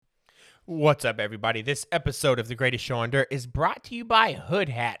What's up, everybody? This episode of The Greatest Show on Dirt is brought to you by Hood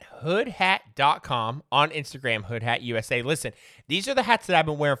Hat, hoodhat.com, on Instagram, Hood Hat USA. Listen, these are the hats that I've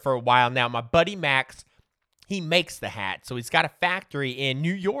been wearing for a while now. My buddy Max, he makes the hat. So he's got a factory in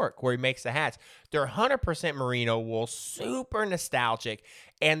New York where he makes the hats. They're 100% merino wool, super nostalgic,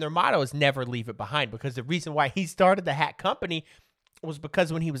 and their motto is never leave it behind, because the reason why he started the hat company was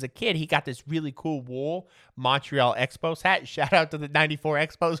because when he was a kid, he got this really cool wool Montreal Expos hat. Shout out to the 94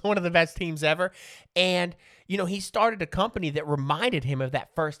 Expos, one of the best teams ever. And, he started a company that reminded him of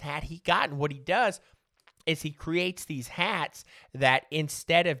that first hat he got. And what he does is he creates these hats that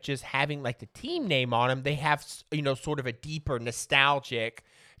instead of just having like the team name on them, they have, sort of a deeper nostalgic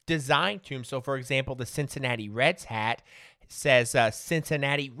design to them. So, for example, the Cincinnati Reds hat says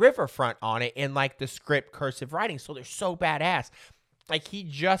Cincinnati Riverfront on it in like the script cursive writing. So they're so badass. Like, he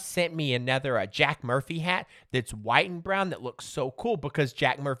just sent me another Jack Murphy hat that's white and brown that looks so cool, because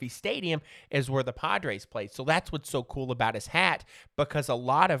Jack Murphy Stadium is where the Padres played. So that's what's so cool about his hat, because a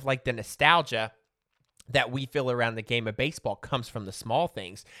lot of like the nostalgia that we feel around the game of baseball comes from the small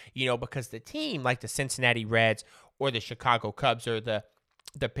things, because the team like the Cincinnati Reds or the Chicago Cubs or the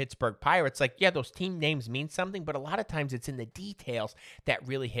Pittsburgh Pirates, like, yeah, those team names mean something, but a lot of times it's in the details that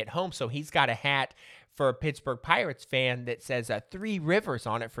really hit home. So he's got a hat for a Pittsburgh Pirates fan that says Three Rivers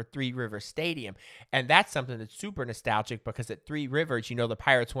on it for Three Rivers Stadium. And that's something that's super nostalgic, because at Three Rivers, the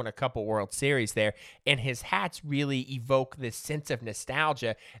Pirates won a couple World Series there, and his hats really evoke this sense of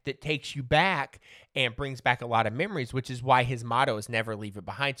nostalgia that takes you back and brings back a lot of memories, which is why his motto is never leave it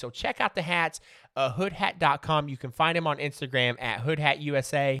behind. So check out the hats, hoodhat.com. You can find him on Instagram at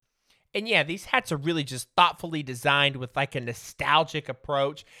hoodhatusa. And yeah, these hats are really just thoughtfully designed with like a nostalgic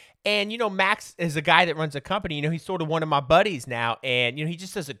approach. And, Max is a guy that runs a company. He's sort of one of my buddies now. And, he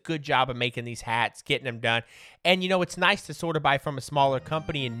just does a good job of making these hats, getting them done. And, it's nice to sort of buy from a smaller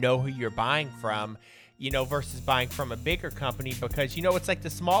company and know who you're buying from, versus buying from a bigger company, because, it's like the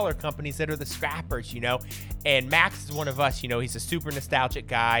smaller companies that are the scrappers, and Max is one of us. He's a super nostalgic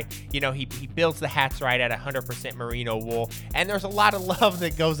guy. He builds the hats right at 100% merino wool, and there's a lot of love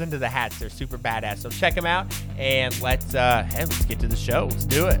that goes into the hats. They're super badass. So check them out, and let's get to the show. Let's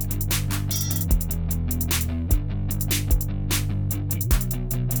do it.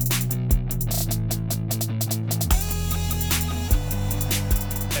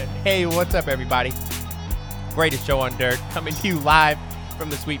 Hey, what's up, everybody? Greatest Show on Dirt, coming to you live from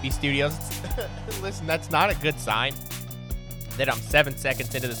the Sweet Bee Studios. Listen, that's not a good sign that I'm 7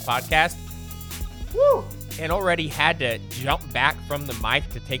 seconds into this podcast. Woo! And already had to jump back from the mic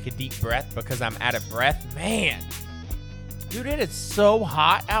to take a deep breath because I'm out of breath. Man, dude, it is so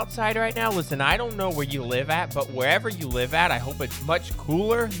hot outside right now. Listen, I don't know where you live at, but wherever you live at, I hope it's much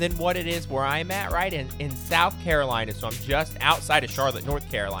cooler than what it is where I'm at, right? In South Carolina. So I'm just outside of Charlotte, North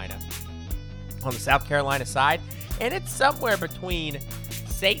Carolina, on the South Carolina side, and it's somewhere between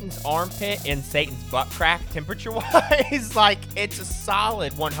Satan's armpit and Satan's butt crack temperature-wise. Like, it's a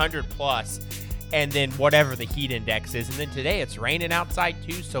solid 100 plus, and then whatever the heat index is. And then today it's raining outside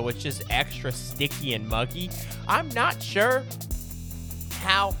too, so it's just extra sticky and muggy. I'm not sure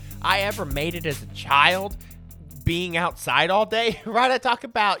how I ever made it as a child being outside all day, right? I talk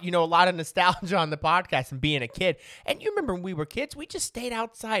about, a lot of nostalgia on the podcast and being a kid. And you remember when we were kids, we just stayed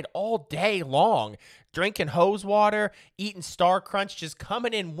outside all day long, drinking hose water, eating Star Crunch, just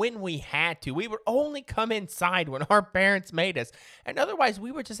coming in when we had to. We would only come inside when our parents made us. And otherwise,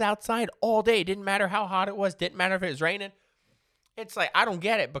 we were just outside all day. It didn't matter how hot it was. Didn't matter if it was raining. It's like, I don't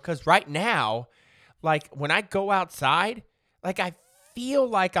get it, because right now, like, when I go outside, like, I feel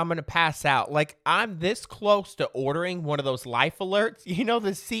like I'm going to pass out. Like, I'm this close to ordering one of those life alerts,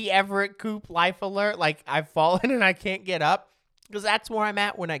 the C. Everett Koop life alert. Like, I've fallen and I can't get up, because that's where I'm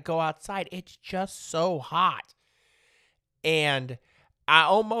at when I go outside. It's just so hot. And I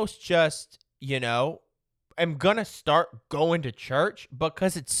almost just, am going to start going to church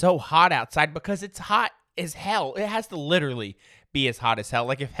because it's so hot outside, because it's hot as hell. It has to literally be as hot as hell.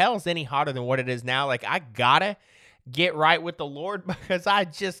 Like, if hell's any hotter than what it is now, like, I gotta get right with the Lord, because I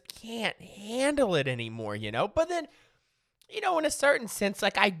just can't handle it anymore, But then, in a certain sense,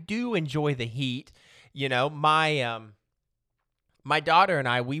 like, I do enjoy the heat. My daughter and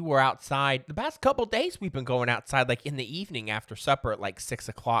I, we were outside the past couple days. We've been going outside like in the evening after supper at like 6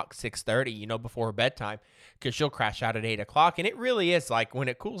 o'clock, 6:30, before her bedtime, because she'll crash out at 8 o'clock. And it really is like, when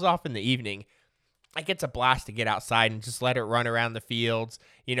it cools off in the evening, like, it's a blast to get outside and just let her run around the fields.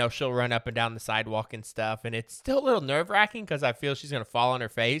 She'll run up and down the sidewalk and stuff. And it's still a little nerve-wracking, because I feel she's going to fall on her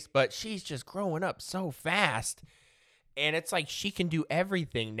face. But she's just growing up so fast. And it's like she can do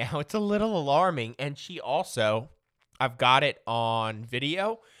everything now. It's a little alarming. And she also, I've got it on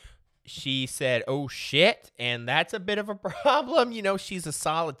video, she said, "Oh shit," and that's a bit of a problem. She's a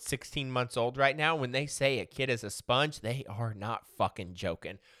solid 16 months old right now. When they say a kid is a sponge, they are not fucking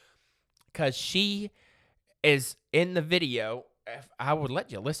joking. Because she is in the video. If I would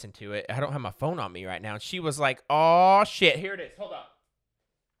let you listen to it. I don't have my phone on me right now. She was like, "Oh shit, here it is. Hold on.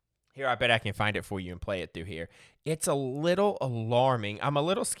 Here, I bet I can find it for you and play it through here." It's a little alarming. I'm a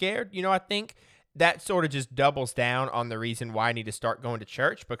little scared. I think that sort of just doubles down on the reason why I need to start going to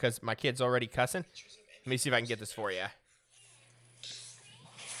church, because my kid's already cussing. Let me see if I can get this for you.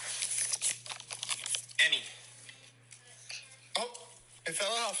 Emmy. Oh, it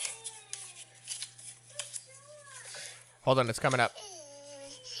fell off. Hold on, it's coming up.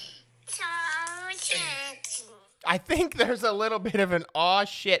 I think there's a little bit of an aw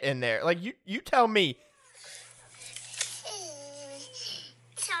shit in there. Like, you tell me.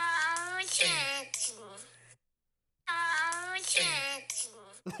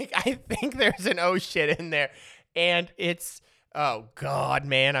 Like, I think there's an oh shit in there. And it's, oh God,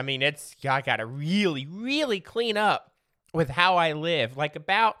 man. I mean, I gotta really, really clean up with how I live. Like,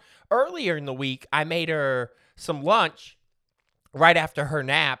 about earlier in the week, I made her some lunch right after her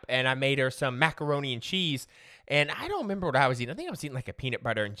nap, and I made her some macaroni and cheese. And I don't remember what I was eating. I think I was eating like a peanut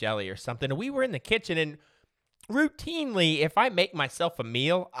butter and jelly or something. And we were in the kitchen, and routinely, if I make myself a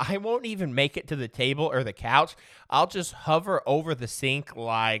meal, I won't even make it to the table or the couch. I'll just hover over the sink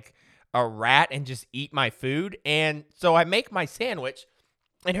like a rat and just eat my food. And so I make my sandwich,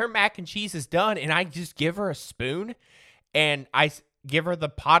 and her mac and cheese is done, and I just give her a spoon, and I give her the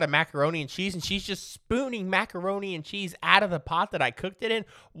pot of macaroni and cheese, and she's just spooning macaroni and cheese out of the pot that I cooked it in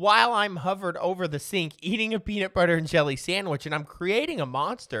while I'm hovered over the sink eating a peanut butter and jelly sandwich, and I'm creating a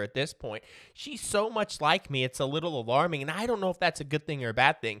monster at this point. She's so much like me, it's a little alarming, and I don't know if that's a good thing or a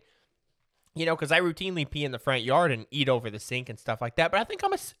bad thing. Because I routinely pee in the front yard and eat over the sink and stuff like that. But I think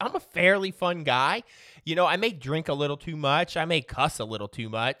I'm a fairly fun guy. I may drink a little too much. I may cuss a little too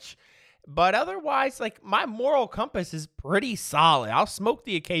much. But otherwise, like, my moral compass is pretty solid. I'll smoke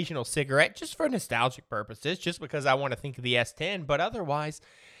the occasional cigarette just for nostalgic purposes, just because I want to think of the S10. But otherwise,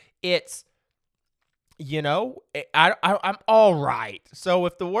 it's, I'm all right. So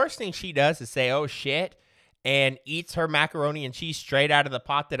if the worst thing she does is say, oh shit, and eats her macaroni and cheese straight out of the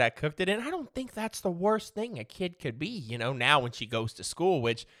pot that I cooked it in, I don't think that's the worst thing a kid could be, now when she goes to school,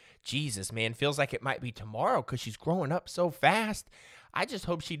 which, Jesus, man, feels like it might be tomorrow because she's growing up so fast. I just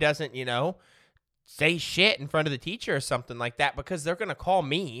hope she doesn't, say shit in front of the teacher or something like that, because they're going to call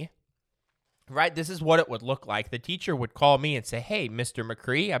me, right? This is what it would look like. The teacher would call me and say, hey, Mr.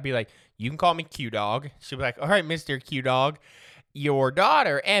 McCree. I'd be like, you can call me Q-Dog. She'd be like, all right, Mr. Q-Dog, your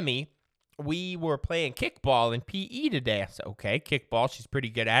daughter, Emmy, we were playing kickball in PE today. I said, okay, kickball. She's pretty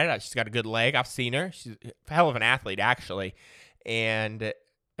good at it. She's got a good leg. I've seen her. She's a hell of an athlete, actually. And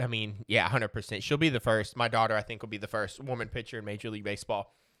I mean, yeah, 100%. She'll be the first. My daughter, I think, will be the first woman pitcher in Major League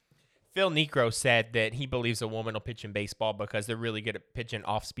Baseball. Phil Niekro said that he believes a woman will pitch in baseball because they're really good at pitching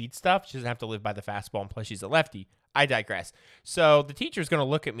off-speed stuff. She doesn't have to live by the fastball, and plus she's a lefty. I digress. So the teacher's going to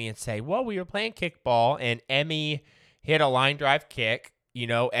look at me and say, well, we were playing kickball, and Emmy hit a line drive kick,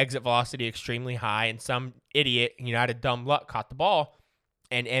 exit velocity extremely high, and some idiot, out of dumb luck, caught the ball.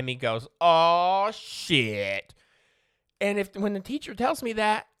 And Emmy goes, oh, shit. And when the teacher tells me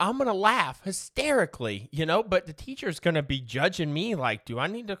that, I'm going to laugh hysterically, but the teacher's going to be judging me like, do I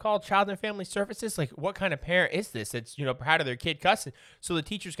need to call Child and Family Services? Like, what kind of parent is this? It's, proud of their kid cussing. So the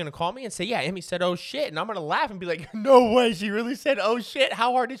teacher's going to call me and say, yeah, Emmy said, oh, shit. And I'm going to laugh and be like, no way. She really said, oh, shit.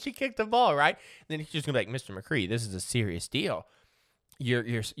 How hard did she kick the ball, right? And then the teacher's going to be like, Mr. McCree, this is a serious deal. Your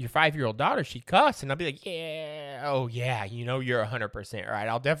 5-year-old daughter, she cussed. And I'll be like, yeah, oh, yeah, you're 100% right.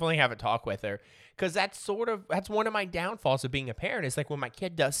 I'll definitely have a talk with her. Because that's one of my downfalls of being a parent, is like when my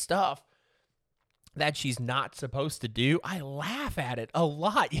kid does stuff that she's not supposed to do, I laugh at it a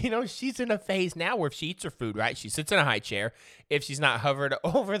lot. She's in a phase now where if she eats her food, right, she sits in a high chair. If she's not hovered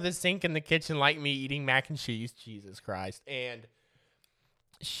over the sink in the kitchen like me eating mac and cheese, Jesus Christ. And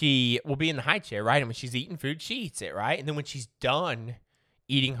she will be in the high chair, right? And when she's eating food, she eats it, right? And then when she's done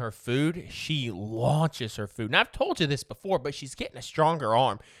eating her food, she launches her food. And I've told you this before, but she's getting a stronger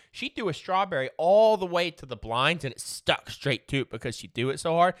arm. She threw a strawberry all the way to the blinds, and it stuck straight to it because she threw it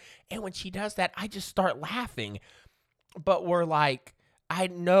so hard. And when she does that, I just start laughing. But we're like, I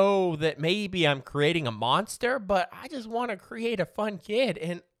know that maybe I'm creating a monster, but I just want to create a fun kid.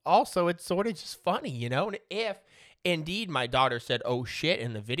 And also, it's sort of just funny, And if indeed my daughter said, oh shit,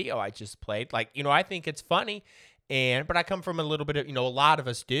 in the video I just played, like, I think it's funny. But I come from a little bit of, a lot of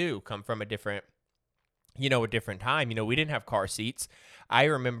us do come from a different time. We didn't have car seats. I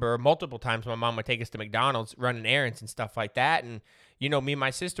remember multiple times my mom would take us to McDonald's running errands and stuff like that. And, me and my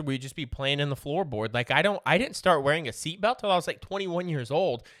sister, we'd just be playing in the floorboard. Like I didn't start wearing a seatbelt till I was like 21 years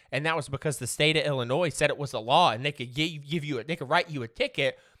old, and that was because the state of Illinois said it was a law, and they could they could write you a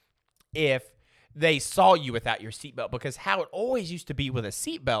ticket if they saw you without your seatbelt. Because how it always used to be with a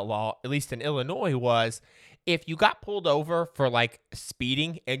seatbelt law, at least in Illinois, was if you got pulled over for like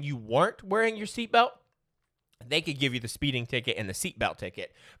speeding and you weren't wearing your seatbelt, they could give you the speeding ticket and the seatbelt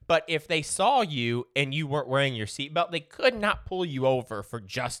ticket. But if they saw you and you weren't wearing your seatbelt, they could not pull you over for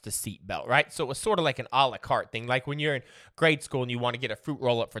just a seatbelt, right? So it was sort of like an a la carte thing. Like when you're in grade school and you want to get a fruit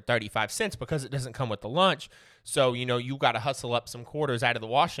roll up for 35 cents because it doesn't come with the lunch. So, you got to hustle up some quarters out of the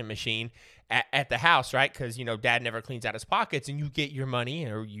washing machine at the house, right? Because, dad never cleans out his pockets, and you get your money,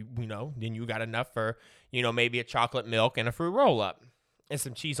 or then you got enough for, maybe a chocolate milk and a fruit roll up and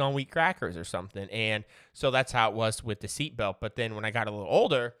some cheese on wheat crackers or something. And so that's how it was with the seatbelt. But then when I got a little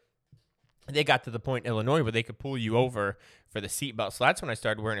older, they got to the point in Illinois where they could pull you over for the seatbelt. So that's when I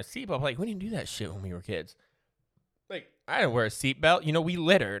started wearing a seatbelt. Like, we didn't do that shit when we were kids. Like, I didn't wear a seatbelt. We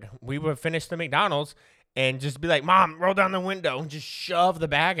littered. We would finish the McDonald's and just be like, Mom, roll down the window, and just shove the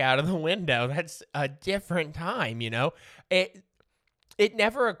bag out of the window. That's a different time, It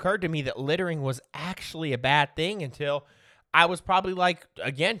never occurred to me that littering was actually a bad thing until I was probably like,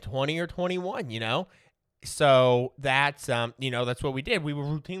 again, 20 or 21, So that's, that's what we did. We would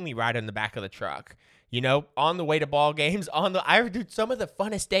routinely ride in the back of the truck, on the way to ball games. I would do some of the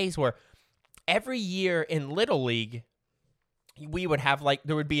funnest days where every year in Little League, we would have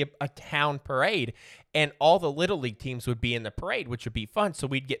there would be a town parade, and all the Little League teams would be in the parade, which would be fun. So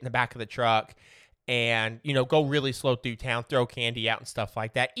we'd get in the back of the truck and, go really slow through town, throw candy out and stuff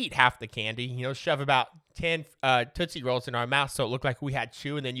like that, eat half the candy, shove about 10 Tootsie Rolls in our mouth so it looked like we had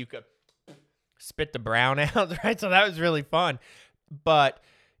chew, and then you could spit the brown out, right? So that was really fun. But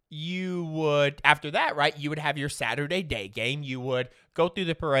you would, after that, right, you would have your Saturday day game. You would go through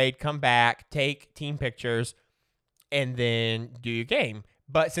the parade, come back, take team pictures, and then do your game.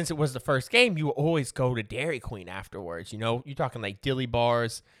 But since it was the first game, you would always go to Dairy Queen afterwards. You're talking like dilly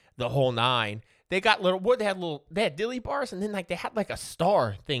bars, the whole nine. They got they had dilly bars, and then they had like a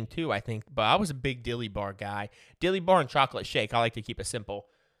star thing too, I think. But I was a big dilly bar guy. Dilly bar and chocolate shake. I like to keep it simple.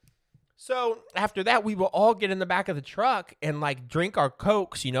 So after that, we will all get in the back of the truck and drink our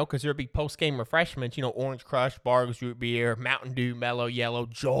Cokes, because there'd be post-game refreshments, Orange Crush, Bargs Root Beer, Mountain Dew, Mellow Yellow,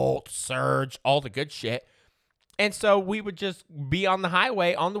 Jolt, Surge, all the good shit. And so we would just be on the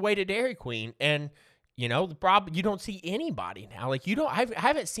highway on the way to Dairy Queen. And, the problem, you don't see anybody now. I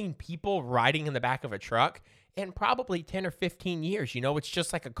haven't seen people riding in the back of a truck in probably 10 or 15 years. It's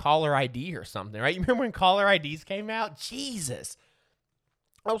just like a caller ID or something, right? You remember when caller IDs came out? Jesus.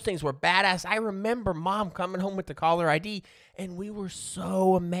 Those things were badass. I remember Mom coming home with the caller ID, and we were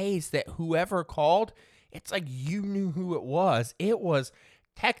so amazed that whoever called, it's like you knew who it was. It was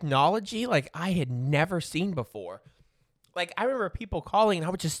technology like I had never seen before. I remember people calling, and I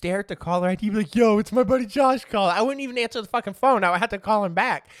would just stare at the caller ID, be like, yo, it's my buddy Josh calling. I wouldn't even answer the fucking phone. I would have to call him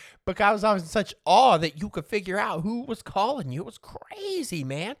back because I was in such awe that you could figure out who was calling you. It was crazy,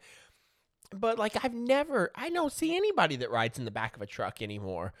 man. But I don't see anybody that rides in the back of a truck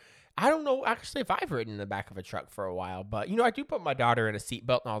anymore. I don't know actually if I've ridden in the back of a truck for a while, but I do put my daughter in a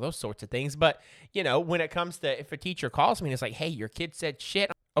seatbelt and all those sorts of things. But when it comes to if a teacher calls me and it's like, hey, your kid said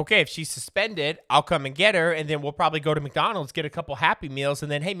shit. Okay, if she's suspended, I'll come and get her, and then we'll probably go to McDonald's, get a couple Happy Meals,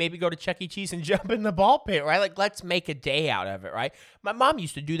 and then, hey, maybe go to Chuck E. Cheese and jump in the ball pit, right? Let's make a day out of it, right? My mom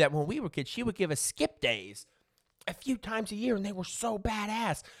used to do that when we were kids. She would give us skip days a few times a year, and they were so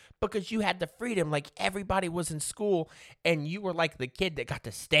badass because you had the freedom. Everybody was in school, and you were the kid that got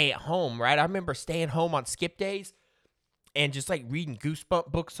to stay at home, right? I remember staying home on skip days and just reading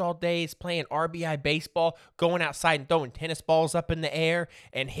Goosebump books all days, playing RBI baseball, going outside and throwing tennis balls up in the air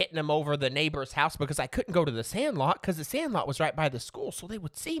and hitting them over the neighbor's house because I couldn't go to the sandlot because the sandlot was right by the school, so they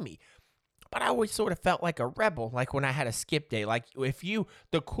would see me. But I always sort of felt like a rebel, when I had a skip day.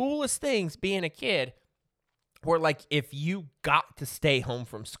 The coolest things being a kid were if you got to stay home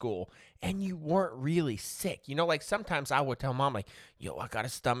from school and you weren't really sick. Sometimes I would tell Mom, yo, I got a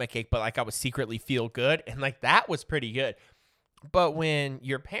stomach ache, but I would secretly feel good. And that was pretty good. But when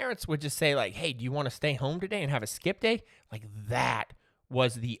your parents would just say hey, do you want to stay home today and have a skip day? That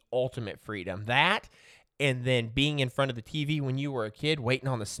was the ultimate freedom. That, and then being in front of the TV when you were a kid, waiting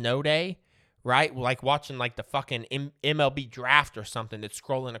on the snow day, right? Watching the fucking MLB draft or something that's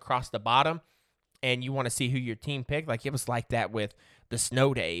scrolling across the bottom. And you want to see who your team picked. It was like that with the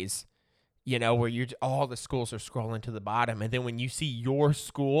snow days, where all the schools are scrolling to the bottom. And then when you see your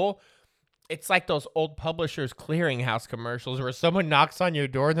school it's like those old Publishers Clearinghouse commercials where someone knocks on your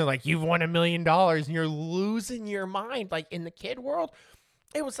door and they're like, "You've won $1,000,000," and you're losing your mind. Like in the kid world,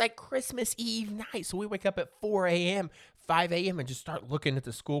 it was like Christmas Eve night. So we wake up at 4 a.m., 5 a.m., and just start looking at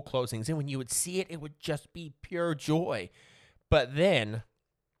the school closings. And when you would see it, it would just be pure joy. But then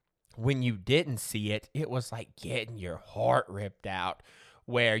when you didn't see it, it was like getting your heart ripped out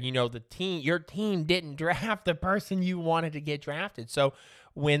where, your team didn't draft the person you wanted to get drafted. So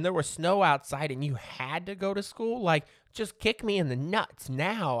when there was snow outside and you had to go to school, like, just kick me in the nuts.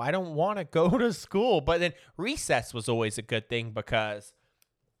 Now I don't want to go to school. But then recess was always a good thing because,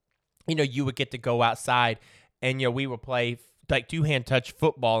 you would get to go outside and, we would play like two-hand touch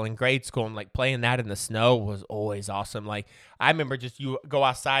football in grade school, and like playing that in the snow was always awesome. Like I remember just you go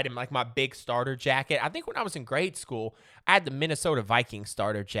outside in like my big starter jacket. I think when I was in grade school, I had the Minnesota Vikings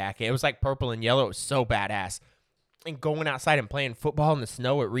starter jacket. It was like purple and yellow. It was so badass. And going outside and playing football in the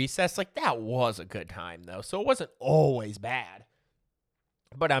snow at recess, like that was a good time though. So it wasn't always bad.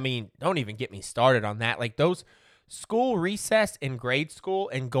 But I mean, don't even get me started on that. Like those school recess in grade school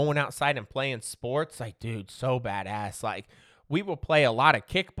and going outside and playing sports, like dude, so badass. Like we will play a lot of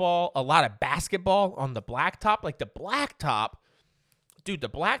kickball, a lot of basketball on the blacktop. Like the blacktop, dude, the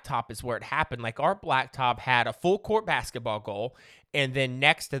blacktop is where it happened. Like our blacktop had a full court basketball goal. And then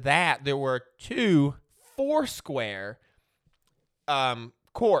next to that, there were 2 Foursquare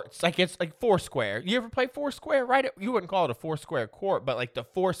courts. Like it's like Foursquare. You ever play Foursquare, right? You wouldn't call it a Foursquare court, but like the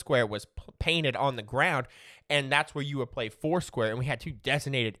Foursquare was painted on the ground. And that's where you would play Foursquare. And we had 2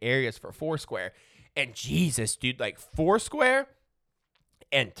 designated areas for Foursquare. And Jesus, dude, like Foursquare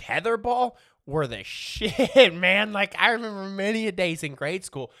and tetherball were the shit, man. Like I remember many a days in grade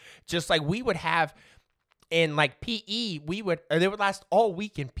school, just like we would have in like PE, they would last all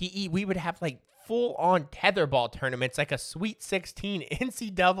week in PE. We would have like full on tetherball tournaments, like a Sweet 16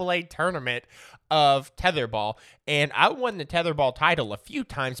 NCAA tournament of tetherball. And I won the tetherball title a few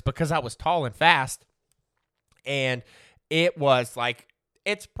times because I was tall and fast. And it was like,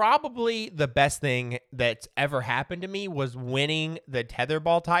 it's probably the best thing that's ever happened to me was winning the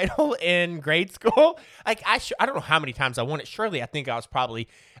tetherball title in grade school. Like I don't know how many times I won it. Surely I think I was probably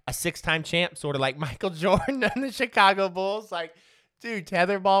a 6-time champ, sort of like Michael Jordan and the Chicago Bulls. Like, dude,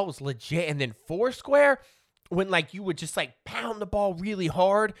 tetherball was legit. And then Foursquare, when like you would just like pound the ball really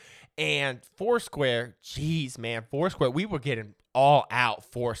hard. And Foursquare, geez, man, Foursquare, we were getting all out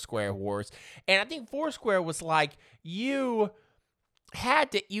Foursquare wars. And I think Foursquare was like you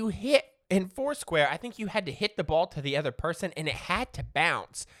hit in Foursquare, I think you had to hit the ball to the other person and it had to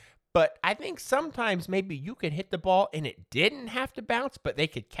bounce. But I think sometimes maybe you could hit the ball and it didn't have to bounce, but they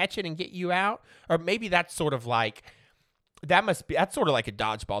could catch it and get you out. Or maybe that's sort of like, that's sort of like a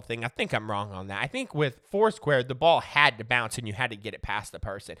dodgeball thing. I think I'm wrong on that. I think with Foursquare, the ball had to bounce and you had to get it past the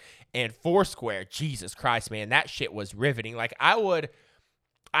person. And Foursquare, Jesus Christ, man, that shit was riveting. Like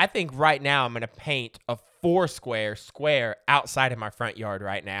I think right now I'm going to paint a Foursquare square outside of my front yard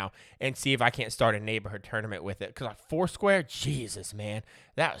right now and see if I can't start a neighborhood tournament with it. Because like Foursquare, Jesus, man,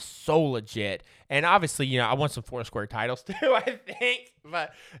 that was so legit. And obviously, I won some Foursquare titles too, I think.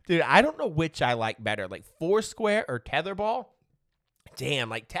 But, dude, I don't know which I like better, like Foursquare or tetherball. Damn,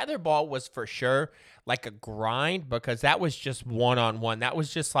 like tetherball was for sure like a grind because that was just one-on-one. That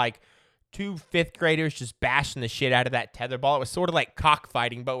was just like 2 5th graders just bashing the shit out of that tetherball. It was sort of like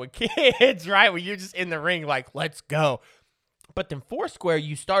cockfighting, but with kids, right? When you're just in the ring, like, let's go. But then Foursquare,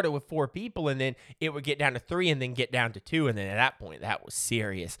 you started with 4 people, and then it would get down to 3 and then get down to 2. And then at that point, that was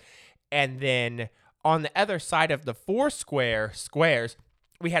serious. And then on the other side of the Foursquare squares,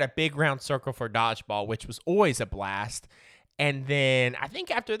 we had a big round circle for dodgeball, which was always a blast. And then I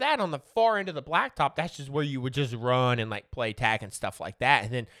think after that, on the far end of the blacktop, that's just where you would just run and like play tag and stuff like that.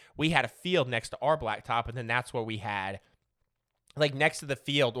 And then we had a field next to our blacktop, and then that's where we had like next to the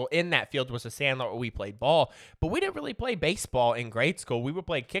field. Well, in that field was a sandlot where we played ball, but we didn't really play baseball in grade school. We would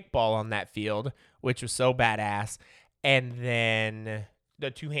play kickball on that field, which was so badass. And then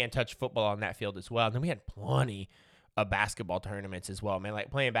the 2-hand touch football on that field as well. And then we had plenty of basketball tournaments as well, man. Like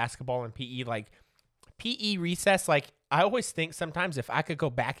playing basketball in PE, like PE recess, like I always think sometimes if I could go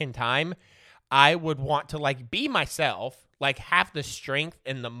back in time, I would want to like be myself, like have the strength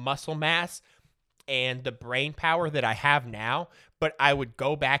and the muscle mass and the brain power that I have now, but I would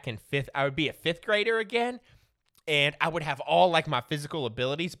go back I would be a 5th grader again, and I would have all like my physical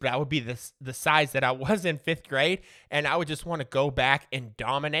abilities, but I would be the size that I was in 5th grade, and I would just want to go back and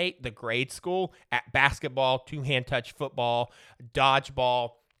dominate the grade school at basketball, 2-hand touch football,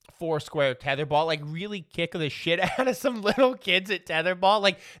 dodgeball, Foursquare, tetherball, like really kick the shit out of some little kids at tetherball.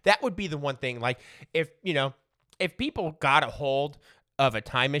 Like that would be the one thing. Like if people got a hold of a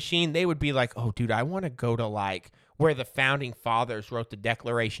time machine, they would be like, oh, dude, I want to go to like where the founding fathers wrote the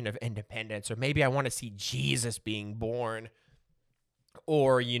Declaration of Independence, or maybe I want to see Jesus being born,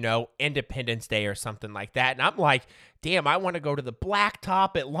 or, Independence Day or something like that. And I'm like, damn, I want to go to the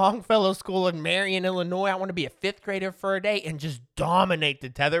Blacktop at Longfellow School in Marion, Illinois. I want to be a fifth grader for a day and just dominate the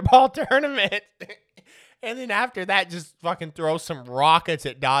tetherball tournament. And then after that, just fucking throw some rockets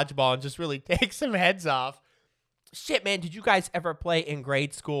at dodgeball and just really take some heads off. Shit, man, did you guys ever play in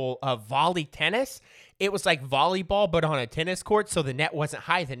grade school volley tennis? It was like volleyball, but on a tennis court, so the net wasn't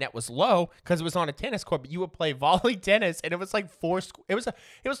high, the net was low because it was on a tennis court. But you would play volley tennis, and it was like it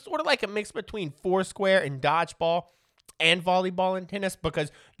was sort of like a mix between foursquare and dodgeball and volleyball and tennis,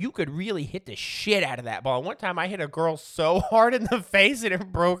 because you could really hit the shit out of that ball. One time I hit a girl so hard in the face and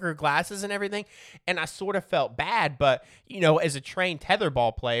it broke her glasses and everything, and I sort of felt bad. But as a trained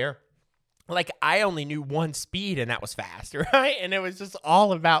tetherball player, like, I only knew one speed, and that was fast, right? And it was just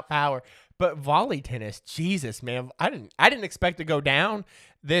all about power. But volley tennis, Jesus, man, I didn't expect to go down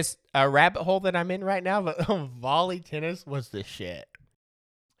this rabbit hole that I'm in right now, but volley tennis was the shit.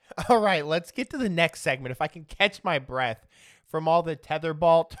 All right, let's get to the next segment. If I can catch my breath from all the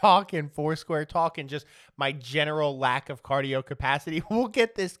tetherball talk and foursquare talk and just my general lack of cardio capacity, we'll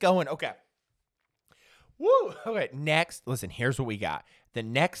get this going. Okay. Woo! Okay, next, listen, here's what we got. The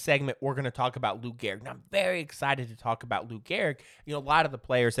next segment, we're going to talk about Lou Gehrig. Now, I'm very excited to talk about Lou Gehrig. A lot of the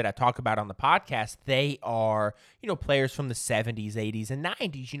players that I talk about on the podcast, they are, players from the 70s, 80s, and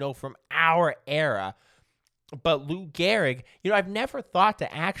 90s, from our era. But Lou Gehrig, I've never thought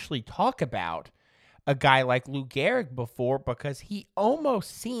to actually talk about a guy like Lou Gehrig before, because he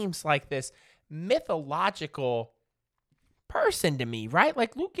almost seems like this mythological person to me, right?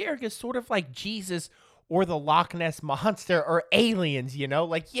 Like, Lou Gehrig is sort of like Jesus or the Loch Ness Monster or aliens,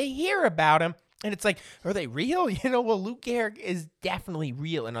 like, you hear about him and it's like, are they real? Well, Lou Gehrig is definitely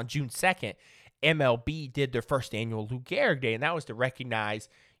real. And on June 2nd, MLB did their first annual Lou Gehrig Day, and that was to recognize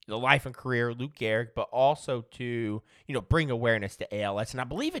the life and career of Lou Gehrig, but also to, bring awareness to ALS. And I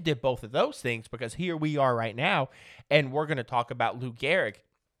believe it did both of those things, because here we are right now, and we're going to talk about Lou Gehrig.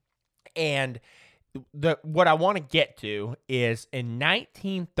 And what I want to get to is, in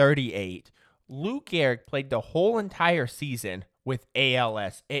 1938, Lou Gehrig played the whole entire season with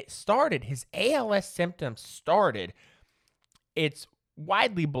ALS. His ALS symptoms started. It's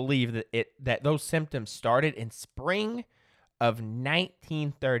widely believed that those symptoms started in spring of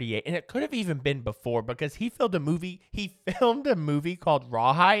 1938, and it could have even been before, because he filmed a movie called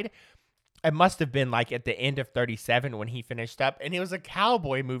Rawhide. It must have been like at the end of 37 when he finished up, and it was a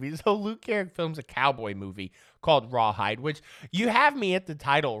cowboy movie. So Lou Gehrig films a cowboy movie called Rawhide, which you have me at the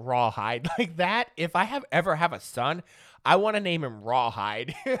title Rawhide. Like that, if I ever have a son, I want to name him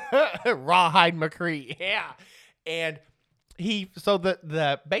Rawhide. Rawhide McCree. Yeah. And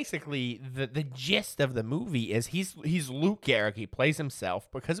basically the gist of the movie is he's Lou Gehrig. He plays himself,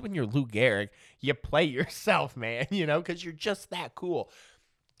 because when you're Lou Gehrig, you play yourself, man, because you're just that cool.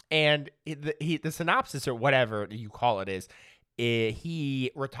 And the synopsis, or whatever you call it, is he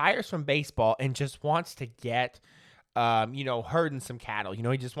retires from baseball and just wants to get, herding some cattle.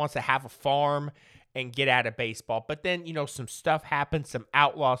 He just wants to have a farm and get out of baseball. But then, some stuff happens. Some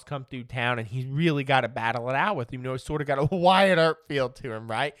outlaws come through town, and he's really got to battle it out with him. He's sort of got a Wyatt Earp feel to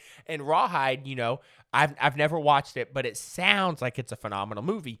him, right? And Rawhide, I've never watched it, but it sounds like it's a phenomenal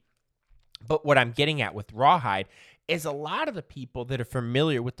movie. But what I'm getting at with Rawhide is, a lot of the people that are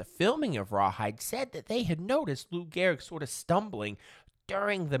familiar with the filming of Rawhide said that they had noticed Lou Gehrig sort of stumbling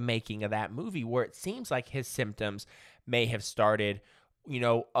during the making of that movie, where it seems like his symptoms may have started,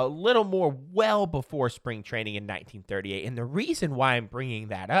 a little more well before spring training in 1938. And the reason why I'm bringing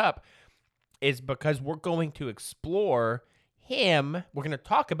that up is because we're going to explore him. We're going to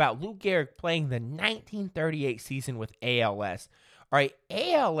talk about Lou Gehrig playing the 1938 season with ALS. All right,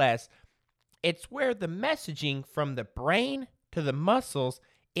 ALS, it's where the messaging from the brain to the muscles,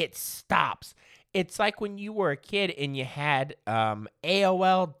 it stops. It's like when you were a kid and you had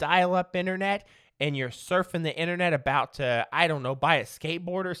AOL dial-up internet, and you're surfing the internet about to, I don't know, buy a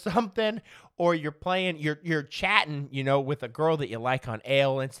skateboard or something, or you're chatting, with a girl that you like on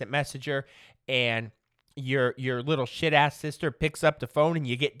AOL Instant Messenger, and your little shit-ass sister picks up the phone and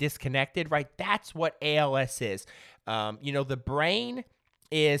you get disconnected, right? That's what ALS is. The brain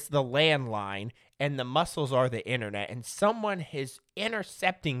is the landline, and the muscles are the internet, and someone is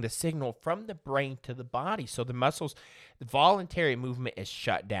intercepting the signal from the brain to the body. So the muscles, the voluntary movement is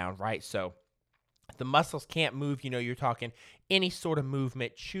shut down, right? So The muscles can't move. You're talking any sort of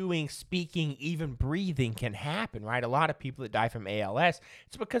movement, chewing, speaking, even breathing can happen, right? A lot of people that die from ALS,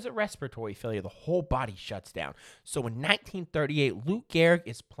 it's because of respiratory failure. The whole body shuts down. So in 1938, Lou Gehrig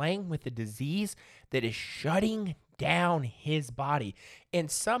is playing with a disease that is shutting down his body.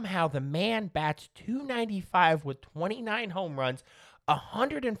 And somehow the man bats .295 with 29 home runs,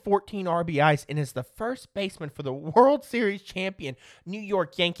 114 RBIs, and is the first baseman for the World Series champion New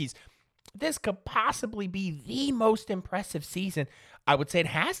York Yankees. This could possibly be the most impressive season. I would say it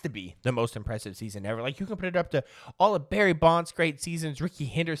has to be the most impressive season ever. Like, you can put it up to all of Barry Bonds' great seasons, Ricky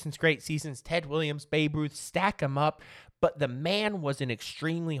Henderson's great seasons, Ted Williams, Babe Ruth, stack them up. But the man was an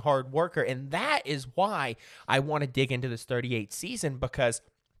extremely hard worker, and that is why I want to dig into this 38th season, because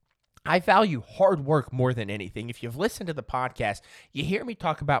I value hard work more than anything. If you've listened to the podcast, you hear me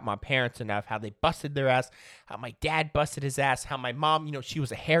talk about my parents enough, how they busted their ass, how my dad busted his ass, how my mom, she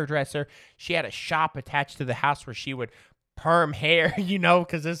was a hairdresser. She had a shop attached to the house where she would perm hair,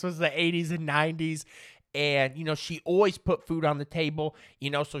 because this was the 80s and 90s. And, she always put food on the table,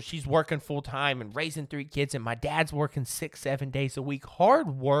 so she's working full time and raising 3 kids. And my dad's working 6-7 days a week.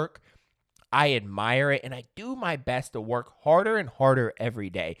 Hard work. I admire it, and I do my best to work harder and harder every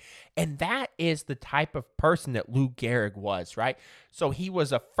day. And that is the type of person that Lou Gehrig was, right? So he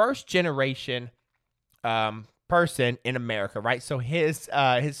was a first-generation person in America, right? So his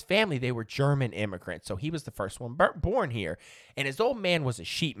family, they were German immigrants. So he was the first one born here. And his old man was a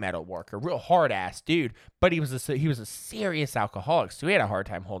sheet metal worker, real hard-ass dude, but he was a serious alcoholic, so he had a hard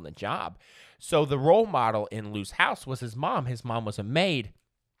time holding a job. So the role model in Lou's house was his mom. His mom was a maid,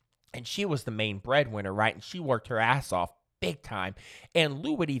 and she was the main breadwinner, right? And she worked her ass off big time. And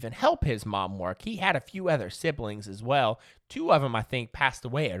Lou would even help his mom work. He had a few other siblings as well. 2 of them, I think, passed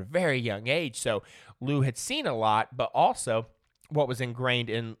away at a very young age. So Lou had seen a lot, but also what was ingrained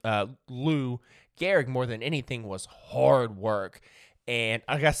in Lou Gehrig more than anything was hard work. And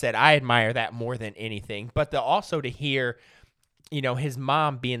like I said, I admire that more than anything. But also to hear, his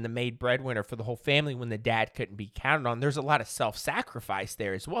mom being the maid breadwinner for the whole family when the dad couldn't be counted on, there's a lot of self-sacrifice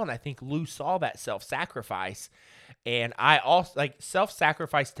there as well. And I think Lou saw that self-sacrifice. And I also, like,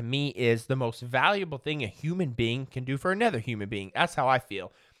 self-sacrifice to me is the most valuable thing a human being can do for another human being. That's how I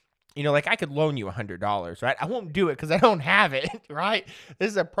feel. Like, I could loan you $100, right? I won't do it because I don't have it, right?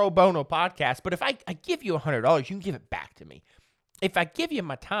 This is a pro bono podcast. But if I give you $100, you can give it back to me. If I give you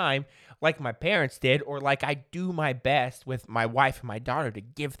my time, like my parents did, or like I do my best with my wife and my daughter to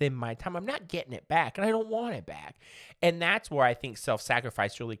give them my time, I'm not getting it back, and I don't want it back. And that's where I think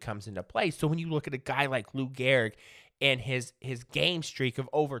self-sacrifice really comes into play. So when you look at a guy like Lou Gehrig and his game streak of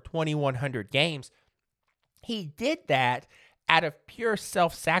over 2,100 games, he did that out of pure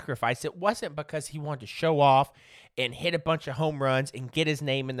self-sacrifice. It wasn't because he wanted to show off and hit a bunch of home runs and get his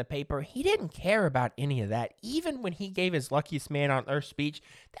name in the paper. He didn't care about any of that. Even when he gave his luckiest man on earth speech,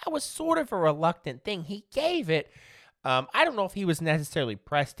 that was sort of a reluctant thing. He gave it. I don't know if he was necessarily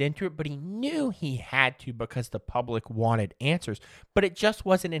pressed into it, but he knew he had to because the public wanted answers. But it just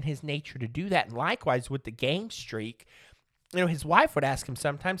wasn't in his nature to do that. And likewise with the game streak, his wife would ask him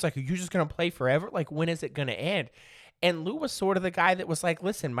sometimes, like, are you just going to play forever? Like, when is it going to end? And Lou was sort of the guy that was like,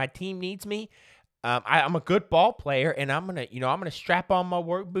 listen, my team needs me. I'm a good ball player, and I'm gonna strap on my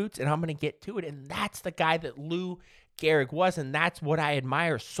work boots, and I'm gonna get to it. And that's the guy that Lou Gehrig was, and that's what I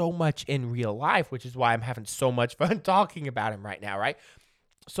admire so much in real life, which is why I'm having so much fun talking about him right now, right?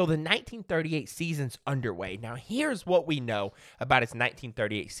 So the 1938 season's underway. Now, here's what we know about his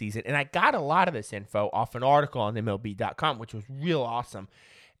 1938 season, and I got a lot of this info off an article on MLB.com, which was real awesome.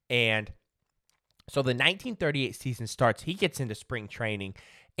 And so the 1938 season starts. He gets into spring training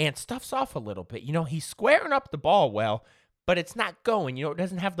and stuff's off a little bit. He's squaring up the ball well, but it's not going. It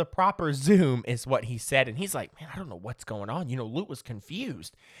doesn't have the proper zoom is what he said. And he's like, man, I don't know what's going on. Lou was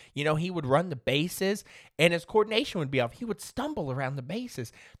confused. He would run the bases and his coordination would be off. He would stumble around the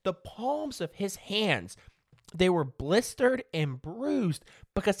bases. The palms of his hands, they were blistered and bruised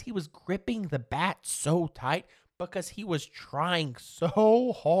because he was gripping the bat so tight, because he was trying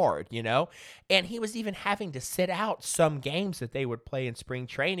so hard, and he was even having to sit out some games that they would play in spring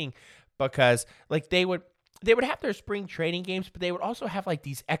training because, like, they would have their spring training games, but they would also have, like,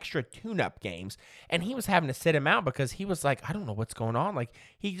 these extra tune-up games, and he was having to sit him out because he was like, I don't know what's going on. Like,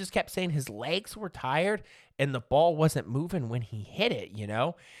 he just kept saying his legs were tired and the ball wasn't moving when he hit it,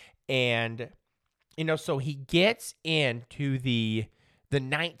 and, so he gets into the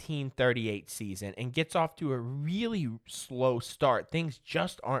 1938 season and gets off to a really slow start. Things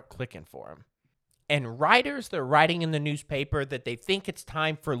just aren't clicking for him. And writers, they're writing in the newspaper that they think it's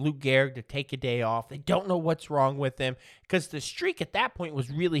time for Lou Gehrig to take a day off. They don't know what's wrong with him because the streak at that point was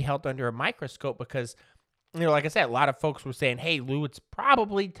really held under a microscope because, like I said, a lot of folks were saying, hey, Lou, it's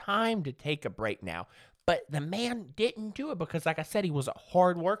probably time to take a break now. But the man didn't do it because, like I said, he was a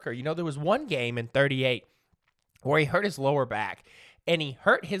hard worker. There was one game in 38 where he hurt his lower back. And he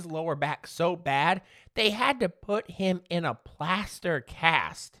hurt his lower back so bad, they had to put him in a plaster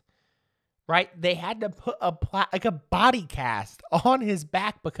cast. Right? They had to put a body cast on his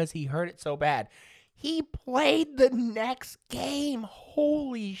back because he hurt it so bad. He played the next game.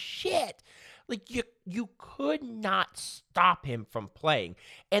 Holy shit. Like you could not stop him from playing.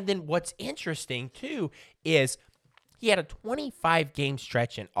 And then what's interesting too is he had a 25-game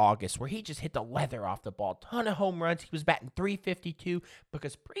stretch in August where he just hit the leather off the ball. Ton of home runs. He was batting .352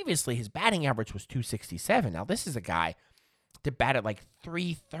 because previously his batting average was .267. Now this is a guy that batted like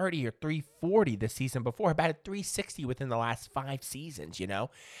 .330 or .340 the season before. He batted .360 within the last 5 seasons,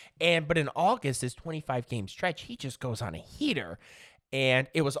 But in August, his 25-game stretch, he just goes on a heater. And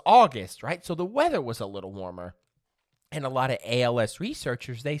it was August, right? So the weather was a little warmer. And a lot of ALS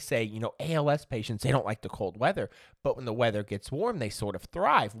researchers, they say, ALS patients, they don't like the cold weather. But when the weather gets warm, they sort of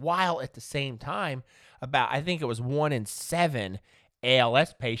thrive. While at the same time, I think it was 1 in 7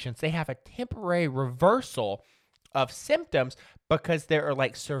 ALS patients, they have a temporary reversal of symptoms because there are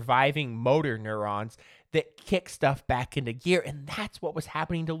like surviving motor neurons that kick stuff back into gear. And that's what was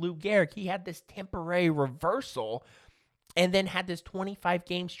happening to Lou Gehrig. He had this temporary reversal and then had this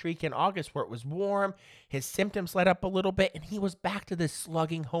 25-game streak in August where it was warm. His symptoms let up a little bit, and he was back to this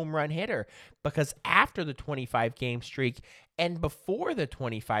slugging home run hitter because after the 25-game streak and before the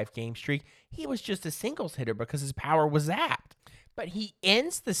 25-game streak, he was just a singles hitter because his power was zapped. But he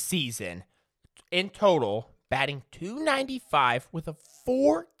ends the season in total batting .295 with a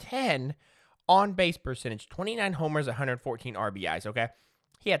 .410 on-base percentage, 29 homers, 114 RBIs, okay?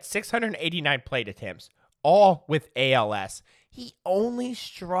 He had 689 plate attempts, all with ALS. He only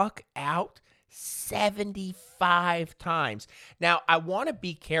struck out 75 times. Now, I want to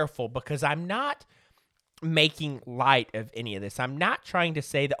be careful because I'm not making light of any of this. I'm not trying to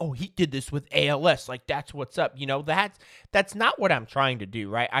say that, oh, he did this with ALS, like that's what's up. That's not what I'm trying to do,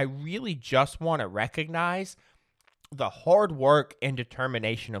 right? I really just want to recognize the hard work and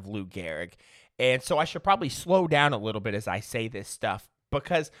determination of Lou Gehrig. And so I should probably slow down a little bit as I say this stuff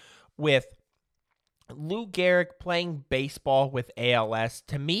because with Lou Gehrig playing baseball with ALS,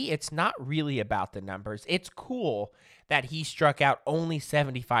 to me, it's not really about the numbers. It's cool that he struck out only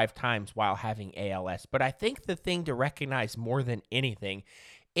 75 times while having ALS. But I think the thing to recognize more than anything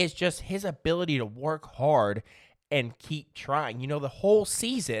is just his ability to work hard and keep trying. The whole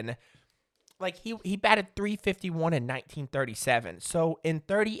season, like he batted .351 in 1937. So in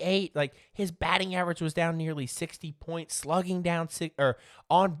 38, like his batting average was down nearly 60 points, slugging down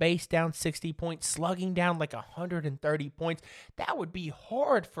on base down 60 points, slugging down like 130 points. That would be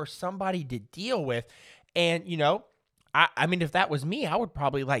hard for somebody to deal with. And I mean, if that was me, I would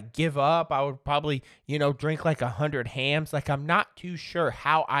probably like give up. I would probably, drink like 100 hams. Like I'm not too sure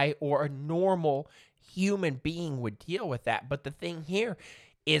how I or a normal human being would deal with that. But the thing here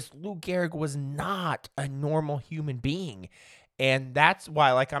is Lou Gehrig was not a normal human being. And that's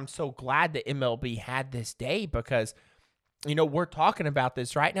why, like, I'm so glad that MLB had this day because, we're talking about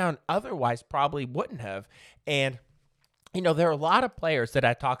this right now and otherwise probably wouldn't have. And, there are a lot of players that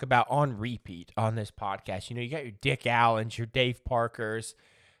I talk about on repeat on this podcast. You got your Dick Allens, your Dave Parkers,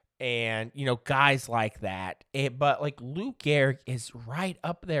 and, guys like that. But, like, Lou Gehrig is right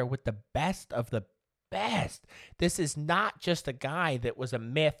up there with the best of the best. This is not just a guy that was a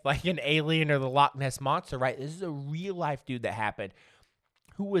myth like an alien or the Loch Ness Monster, right? This is a real life dude that happened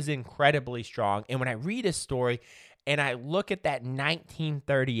who was incredibly strong. And when I read his story and I look at that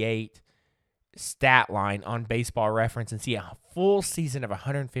 1938 stat line on Baseball Reference and see a full season of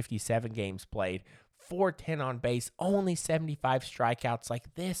 157 games played, .410 on base, only 75 strikeouts,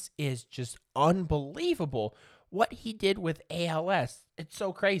 like this is just unbelievable what he did with ALS. It's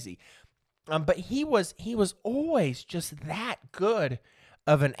so crazy. But he was always just that good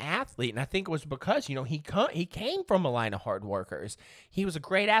of an athlete, and I think it was because he came from a line of hard workers. He was a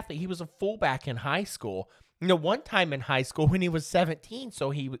great athlete. He was a fullback in high school. One time in high school when he was 17,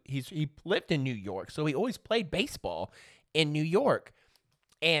 so he lived in New York, so he always played baseball in New York.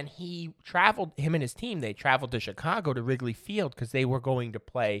 And he traveled, him and his team, they traveled to Chicago to Wrigley Field because they were going to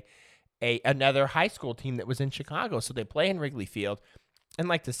play another high school team that was in Chicago. So they play in Wrigley Field. And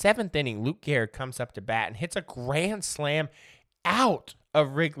like the 7th inning, Lou Gehrig comes up to bat and hits a grand slam out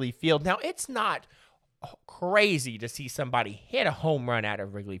of Wrigley Field. Now, it's not crazy to see somebody hit a home run out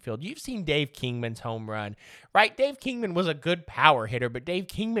of Wrigley Field. You've seen Dave Kingman's home run, right? Dave Kingman was a good power hitter, but Dave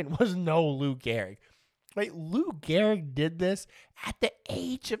Kingman was no Lou Gehrig. Right? Lou Gehrig did this at the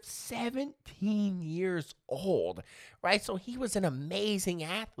age of 17 years old, right? So he was an amazing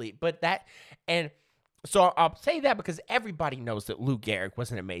athlete, and so I'll say that because everybody knows that Lou Gehrig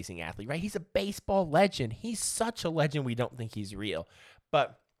was an amazing athlete, right? He's a baseball legend. He's such a legend, we don't think he's real.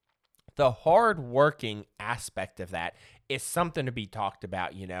 But the hard-working aspect of that is something to be talked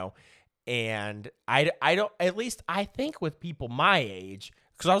about, And I don't, at least I think with people my age,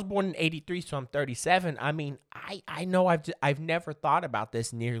 because I was born in 83, so I'm 37. I mean, I know I've never thought about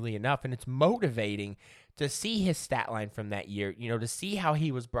this nearly enough, and it's motivating to see his stat line from that year, to see how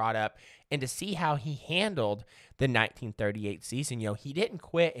he was brought up and to see how he handled the 1938 season. He didn't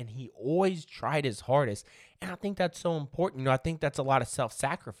quit, and he always tried his hardest, and I think that's so important. I think that's a lot of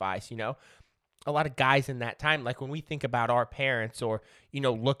self-sacrifice, a lot of guys in that time, like when we think about our parents or,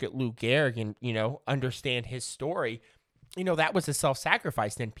 look at Lou Gehrig and, understand his story, that was a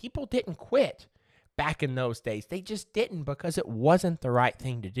self-sacrifice. Then people didn't quit back in those days. They just didn't because it wasn't the right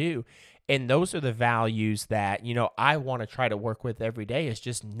thing to do. And those are the values that, I want to try to work with every day is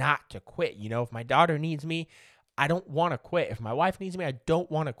just not to quit. If my daughter needs me, I don't want to quit. If my wife needs me, I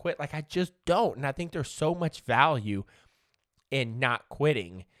don't want to quit. Like I just don't. And I think there's so much value in not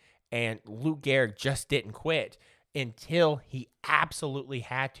quitting. And Lou Gehrig just didn't quit until he absolutely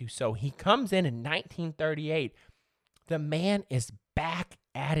had to. So he comes in 1938. The man is back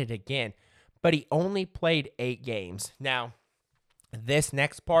at it again, but he only played 8 games. Now, this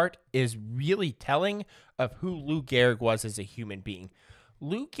next part is really telling of who Lou Gehrig was as a human being.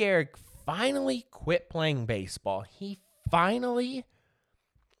 Lou Gehrig finally quit playing baseball. He finally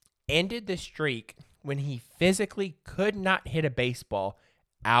ended the streak when he physically could not hit a baseball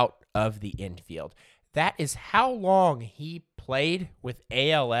out of the infield. That is how long he played with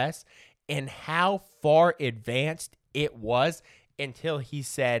ALS and how far advanced it was until he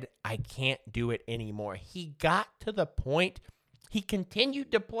said, I can't do it anymore. He got to the point, he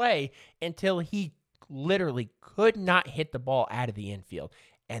continued to play until he literally could not hit the ball out of the infield.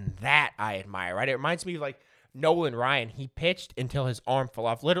 And that I admire, right? It reminds me of like Nolan Ryan. He pitched until his arm fell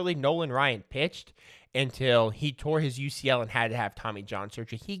off. Literally, Nolan Ryan pitched until he tore his UCL and had to have Tommy John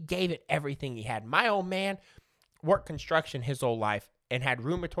surgery. He gave it everything he had. My old man worked construction his whole life and had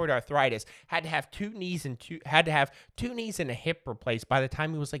rheumatoid arthritis, had to have two knees and a hip replaced by the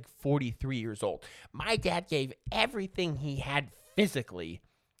time he was like 43 years old. My dad gave everything he had physically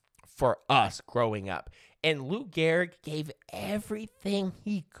for us growing up. And Lou Gehrig gave everything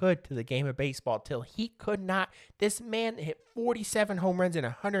he could to the game of baseball till he could not. This man hit 47 home runs and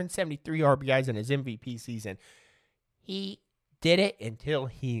 173 RBIs in his MVP season. He did it until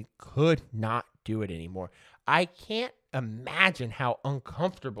he could not do it anymore. I can't imagine how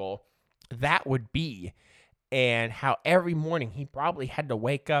uncomfortable that would be and how every morning he probably had to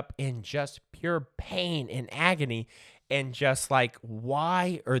wake up in just pure pain and agony and just like,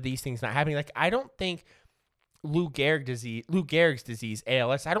 why are these things not happening? Like, I don't think Lou Gehrig's disease,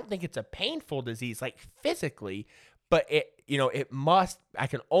 ALS, I don't think it's a painful disease, like physically, but I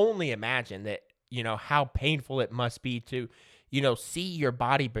can only imagine that, how painful it must be to, see your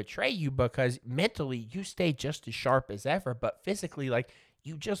body betray you because mentally you stay just as sharp as ever, but physically, like,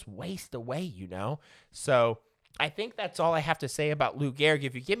 you just waste away, So I think that's all I have to say about Lou Gehrig.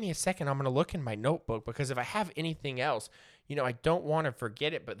 If you give me a second, I'm going to look in my notebook because if I have anything else, I don't want to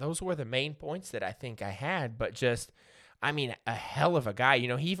forget it, but those were the main points that I think I had. But just, I mean, a hell of a guy.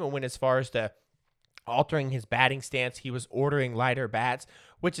 He even went as far as to altering his batting stance. He was ordering lighter bats,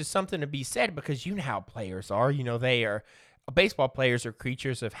 which is something to be said because you know how players are. Baseball players are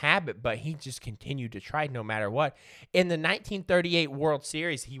creatures of habit, but he just continued to try no matter what. In the 1938 World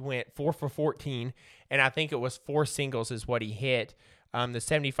Series, he went 4 for 14, and I think it was 4 singles is what he hit. The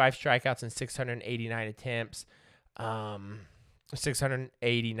 75 strikeouts and 689 attempts.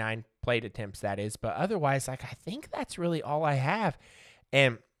 689 plate attempts, that is. But otherwise, I think that's really all I have.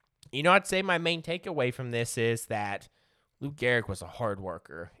 And, I'd say my main takeaway from this is that Lou Gehrig was a hard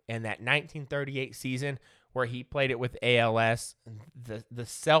worker. And that 1938 season where he played it with ALS, the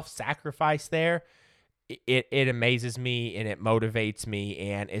self-sacrifice there, it amazes me and it motivates me.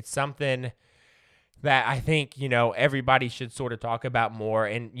 And it's something that I think, everybody should sort of talk about more.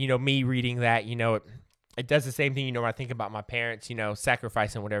 And, me reading that, it does the same thing, when I think about my parents,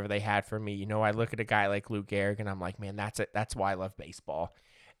 sacrificing whatever they had for me. I look at a guy like Lou Gehrig and I'm like, man, that's it. That's why I love baseball.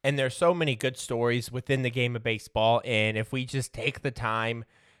 And there's so many good stories within the game of baseball. And if we just take the time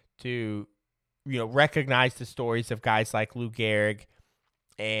to, recognize the stories of guys like Lou Gehrig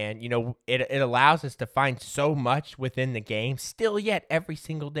And, it allows us to find so much within the game still yet every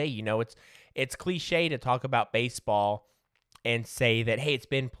single day. It's cliche to talk about baseball and say that, hey, it's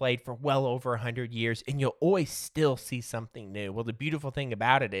been played for well over 100 years and you'll always still see something new. Well, the beautiful thing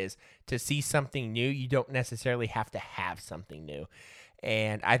about it is to see something new, you don't necessarily have to have something new.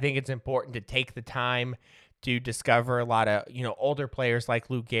 And I think it's important to take the time to discover a lot of, older players like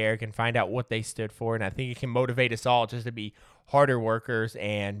Lou Gehrig and find out what they stood for. And I think it can motivate us all just to be harder workers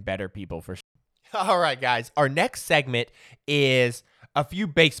and better people for sure. All right, guys. Our next segment is a few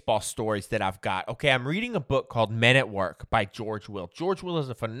baseball stories that I've got. Okay, I'm reading a book called Men at Work by George Will. George Will is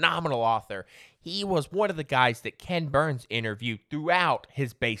a phenomenal author. He was one of the guys that Ken Burns interviewed throughout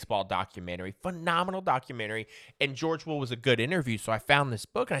his baseball documentary. Phenomenal documentary. And George Will was a good interview. So I found this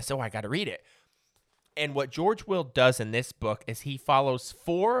book and I said, I got to read it. And what George Will does in this book is he follows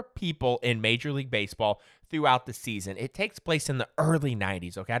 4 people in Major League Baseball throughout the season. It takes place in the early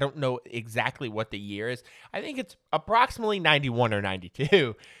 90s, okay? I don't know exactly what the year is. I think it's approximately 91 or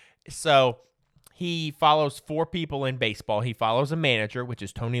 92. So he follows 4 people in baseball. He follows a manager, which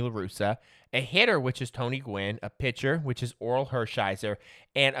is Tony La Russa, a hitter, which is Tony Gwynn, a pitcher, which is Orel Hershiser,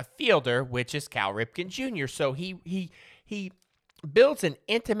 and a fielder, which is Cal Ripken Jr. So he builds an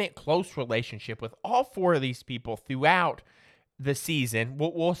intimate, close relationship with all 4 of these people throughout the season.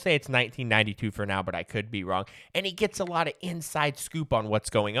 We'll say it's 1992 for now, but I could be wrong. And he gets a lot of inside scoop on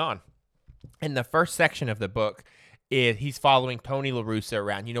what's going on. In the first section of the book, he's following Tony La Russa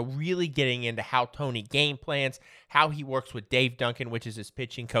around, really getting into how Tony game plans, how he works with Dave Duncan, which is his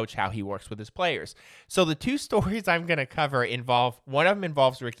pitching coach, how he works with his players. So the 2 stories I'm going to cover one of them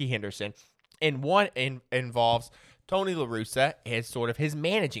involves Rickey Henderson, and one involves Tony La Russa is sort of his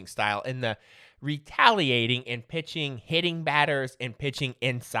managing style and the retaliating and pitching, hitting batters and pitching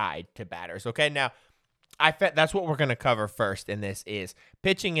inside to batters. Okay, now that's what we're going to cover first in this is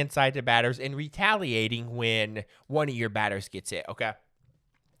pitching inside to batters and retaliating when one of your batters gets hit. Okay,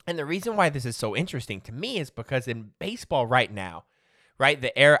 and the reason why this is so interesting to me is because in baseball right now, right,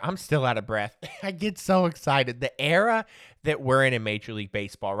 the era, I'm still out of breath. I get so excited. The era that we're in Major League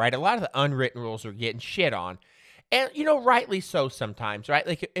Baseball, right, a lot of the unwritten rules are getting shit on. And, rightly so sometimes, right?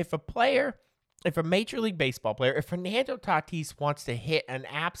 Like if a Major League Baseball player, if Fernando Tatis wants to hit an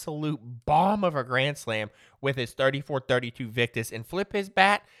absolute bomb of a grand slam with his 34-32 Victus and flip his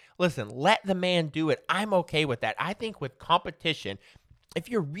bat, listen, let the man do it. I'm okay with that. I think with competition, if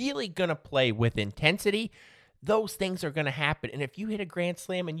you're really going to play with intensity, those things are going to happen. And if you hit a grand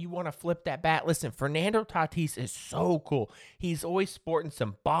slam and you want to flip that bat, listen, Fernando Tatis is so cool. He's always sporting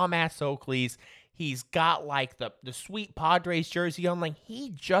some bomb-ass Oakleys. He's got like the sweet Padres jersey on. Like, he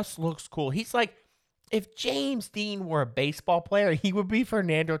just looks cool. He's like, if James Dean were a baseball player, he would be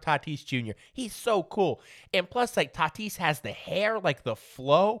Fernando Tatis Jr. He's so cool. And plus, like, Tatis has the hair, like the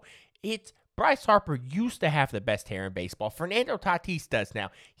flow. Bryce Harper used to have the best hair in baseball. Fernando Tatis does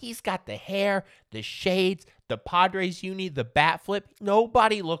now. He's got the hair, the shades, the Padres uni, the bat flip.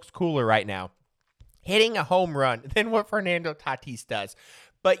 Nobody looks cooler right now hitting a home run than what Fernando Tatis does.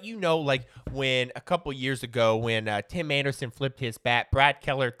 But like when a couple years ago when Tim Anderson flipped his bat, Brad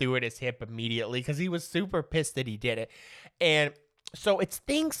Keller threw at his hip immediately because he was super pissed that he did it. And so it's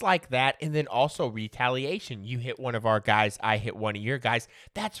things like that, and then also retaliation. You hit one of our guys, I hit one of your guys.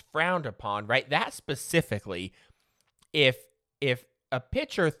 That's frowned upon, right? That specifically, if a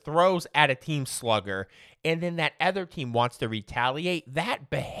pitcher throws at a team slugger and then that other team wants to retaliate, that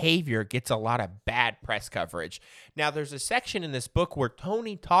behavior gets a lot of bad press coverage. Now, there's a section in this book where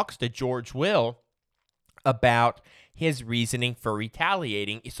Tony talks to George Will about his reasoning for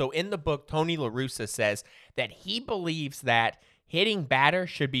retaliating. So in the book, Tony La Russa says that he believes that hitting batter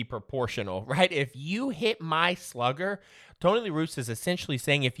should be proportional, right? If you hit my slugger, Tony La Russa is essentially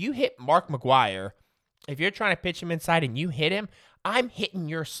saying if you hit Mark McGwire, if you're trying to pitch him inside and you hit him, I'm hitting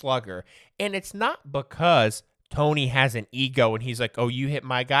your slugger. And it's not because Tony has an ego and he's like, oh, you hit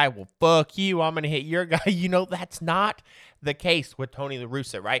my guy? Well, fuck you. I'm going to hit your guy. That's not the case with Tony La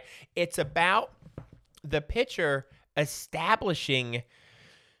Russa, right? It's about the pitcher establishing,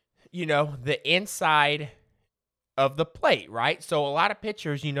 the inside of the plate, right? So a lot of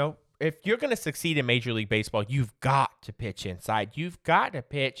pitchers, if you're going to succeed in Major League Baseball, you've got to pitch inside. You've got to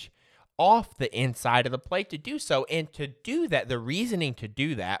pitch off the inside of the plate to do so. And to do that, the reasoning to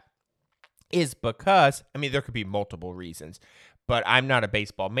do that is because, there could be multiple reasons, but I'm not a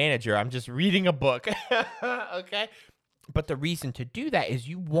baseball manager. I'm just reading a book. Okay. But the reason to do that is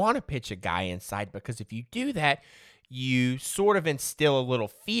you want to pitch a guy inside, because if you do that, you sort of instill a little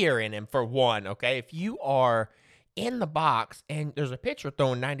fear in him, for one. Okay. If you are in the box and there's a pitcher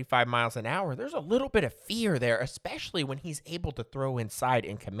throwing 95 miles an hour, there's a little bit of fear there, especially when he's able to throw inside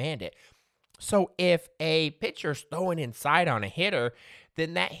and command it. So if a pitcher's throwing inside on a hitter,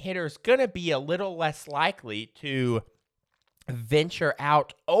 then that hitter's going to be a little less likely to venture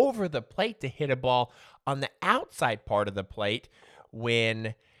out over the plate to hit a ball on the outside part of the plate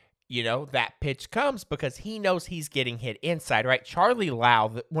when that pitch comes, because he knows he's getting hit inside, right? Charlie Lau,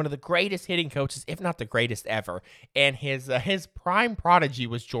 one of the greatest hitting coaches, if not the greatest ever, and his prime prodigy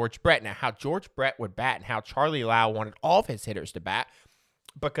was George Brett. Now, how George Brett would bat and how Charlie Lau wanted all of his hitters to bat,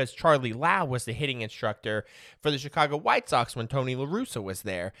 because Charlie Lau was the hitting instructor for the Chicago White Sox when Tony La Russa was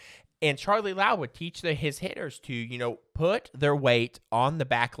there. And Charlie Lau would teach his hitters to, put their weight on the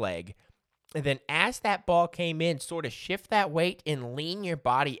back leg. And then as that ball came in, sort of shift that weight and lean your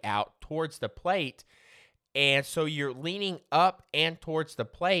body out towards the plate. And so you're leaning up and towards the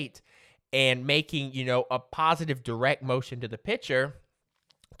plate and making, a positive direct motion to the pitcher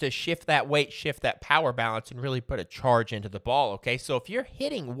to shift that weight, shift that power balance, and really put a charge into the ball, okay? So if you're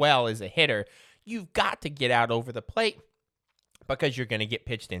hitting well as a hitter, you've got to get out over the plate, because you're going to get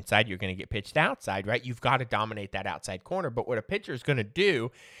pitched inside, you're going to get pitched outside, right? You've got to dominate that outside corner. But what a pitcher is going to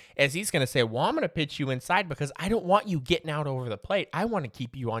do is he's going to say, well, I'm going to pitch you inside because I don't want you getting out over the plate. I want to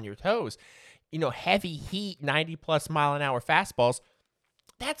keep you on your toes. Heavy heat, 90-plus mile-an-hour fastballs,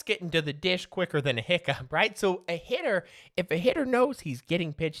 that's getting to the dish quicker than a hiccup, right? So if a hitter knows he's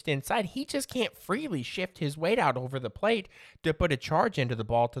getting pitched inside, he just can't freely shift his weight out over the plate to put a charge into the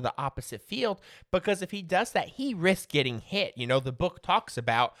ball to the opposite field, because if he does that, he risks getting hit. The book talks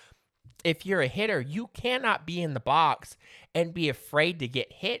about, if you're a hitter, you cannot be in the box and be afraid to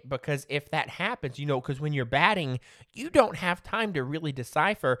get hit, because if that happens, because when you're batting, you don't have time to really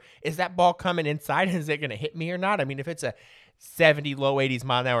decipher, is that ball coming inside? Is it going to hit me or not? I mean, if it's a 70, low 80s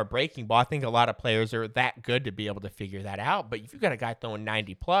mile an hour breaking ball, I think a lot of players are that good to be able to figure that out. But if you've got a guy throwing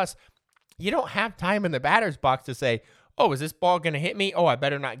 90 plus, you don't have time in the batter's box to say, oh, is this ball going to hit me? Oh, I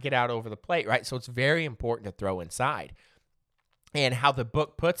better not get out over the plate, right? So it's very important to throw inside. And how the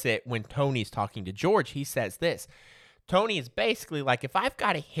book puts it, when Tony's talking to George, he says this. Tony is basically like, if I've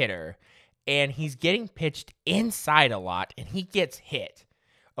got a hitter and he's getting pitched inside a lot and he gets hit,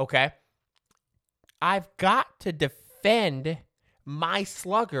 okay, I've got to defend my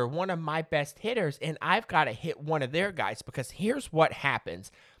slugger, one of my best hitters, and I've got to hit one of their guys, because here's what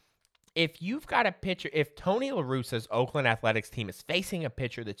happens. If you've got a pitcher, if Tony La Russa's Oakland Athletics team is facing a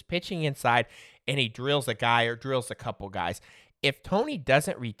pitcher that's pitching inside and he drills a guy or drills a couple guys, if Tony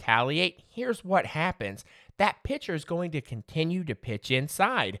doesn't retaliate, here's what happens. That pitcher is going to continue to pitch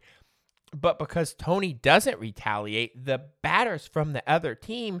inside. But because Tony doesn't retaliate, the batters from the other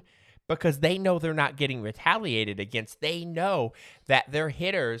team, because they know they're not getting retaliated against, they know that their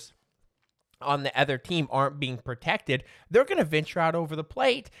hitters on the other team aren't being protected, they're going to venture out over the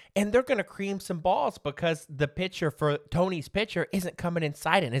plate and they're going to cream some balls, because the pitcher for Tony's pitcher isn't coming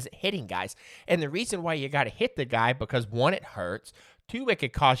inside and isn't hitting guys. And the reason why you got to hit the guy, because 1, it hurts, 2, it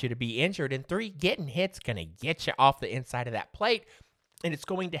could cause you to be injured, and 3, getting hit's going to get you off the inside of that plate. And it's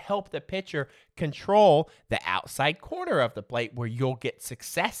going to help the pitcher control the outside corner of the plate, where you'll get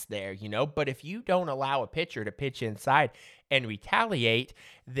success there, But if you don't allow a pitcher to pitch inside and retaliate,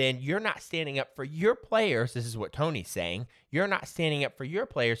 then you're not standing up for your players. This is what Tony's saying. You're not standing up for your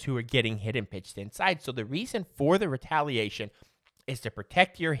players who are getting hit and pitched inside. So the reason for the retaliation is to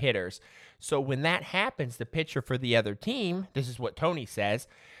protect your hitters. So when that happens, the pitcher for the other team, this is what Tony says.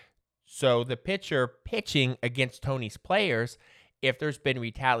 So the pitcher pitching against Tony's players, if there's been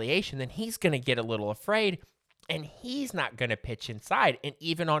retaliation, then he's going to get a little afraid and he's not going to pitch inside. And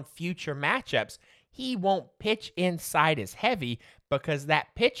even on future matchups, he won't pitch inside as heavy, because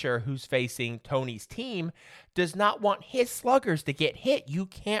that pitcher who's facing Tony's team does not want his sluggers to get hit. You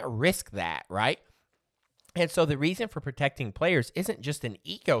can't risk that, right? And so the reason for protecting players isn't just an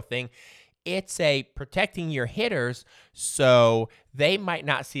ego thing. It's a protecting your hitters so they might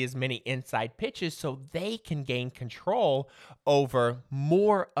not see as many inside pitches, so they can gain control over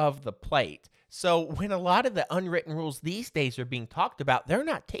more of the plate. So when a lot of the unwritten rules these days are being talked about, they're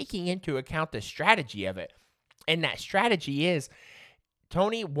not taking into account the strategy of it. And that strategy is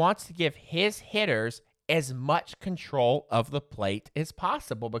Tony wants to give his hitters as much control of the plate as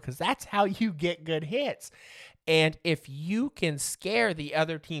possible, because that's how you get good hits. And if you can scare the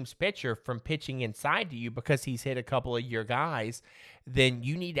other team's pitcher from pitching inside to you because he's hit a couple of your guys, then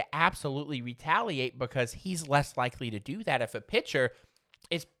you need to absolutely retaliate, because he's less likely to do that. If a pitcher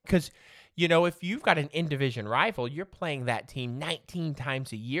is, because, if you've got an in-division rival, you're playing that team 19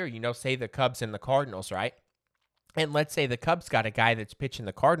 times a year, say the Cubs and the Cardinals, right? And let's say the Cubs got a guy that's pitching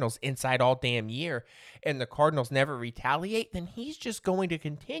the Cardinals inside all damn year, and the Cardinals never retaliate, then he's just going to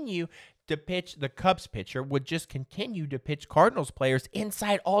continue to pitch. The Cubs pitcher would just continue to pitch Cardinals players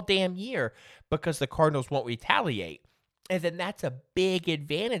inside all damn year because the Cardinals won't retaliate. And then that's a big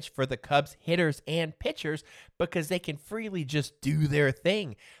advantage for the Cubs hitters and pitchers because they can freely just do their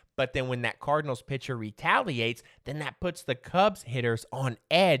thing. But then when that Cardinals pitcher retaliates, then that puts the Cubs hitters on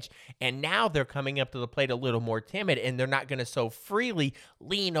edge. And now they're coming up to the plate a little more timid, and they're not going to so freely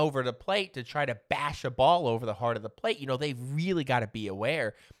lean over the plate to try to bash a ball over the heart of the plate. They've really got to be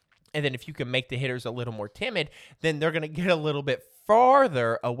aware. And then if you can make the hitters a little more timid, then they're going to get a little bit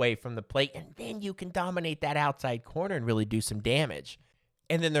farther away from the plate, and then you can dominate that outside corner and really do some damage.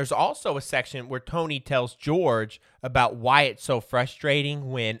 And then there's also a section where Tony tells George about why it's so frustrating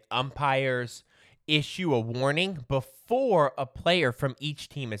when umpires issue a warning before a player from each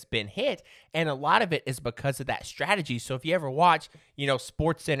team has been hit. And a lot of it is because of that strategy. So if you ever watch,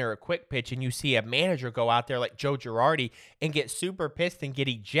 Sports Center or Quick Pitch and you see a manager go out there like Joe Girardi and get super pissed and get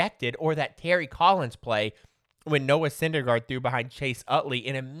ejected, or that Terry Collins play when Noah Syndergaard threw behind Chase Utley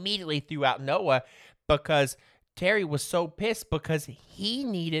and immediately threw out Noah because Terry was so pissed because he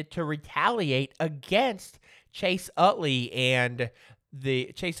needed to retaliate against Chase Utley, and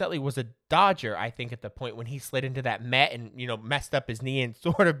the Chase Utley was a Dodger, I think, at the point when he slid into that Met and, messed up his knee and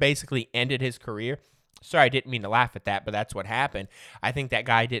sort of basically ended his career. Sorry, I didn't mean to laugh at that, but that's what happened. I think that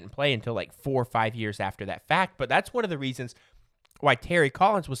guy didn't play until like 4 or 5 years after that fact, but that's one of the reasons why Terry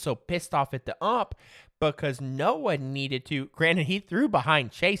Collins was so pissed off at the ump, because Noah needed to, granted he threw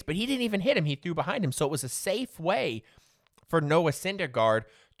behind Chase, but he didn't even hit him, he threw behind him, so it was a safe way for Noah Syndergaard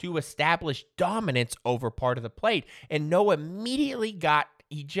to establish dominance over part of the plate, and Noah immediately got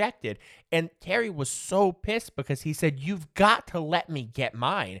ejected, and Terry was so pissed because he said, "You've got to let me get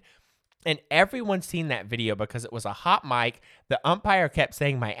mine." And everyone's seen that video because it was a hot mic. The umpire kept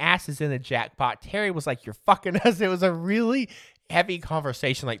saying, "My ass is in the jackpot." Terry was like, "You're fucking us." It was a really heavy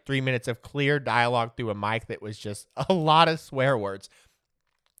conversation, like 3 minutes of clear dialogue through a mic that was just a lot of swear words.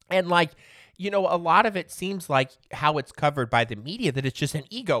 And a lot of it seems like how it's covered by the media, that it's just an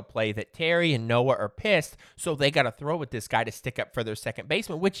ego play, that Terry and Noah are pissed, so they got to throw at this guy to stick up for their second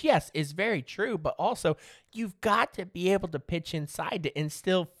baseman, which, yes, is very true, but also you've got to be able to pitch inside to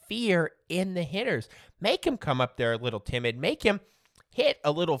instill fear in the hitters. Make him come up there a little timid. Make him hit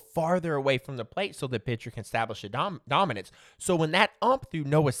a little farther away from the plate so the pitcher can establish a dominance. So when that ump threw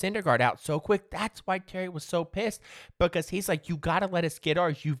Noah Syndergaard out so quick, that's why Terry was so pissed, because he's like, "You got to let us get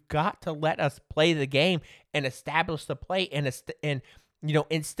ours. You've got to let us play the game and establish the play and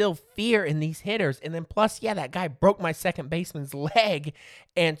instill fear in these hitters." And then plus, that guy broke my second baseman's leg,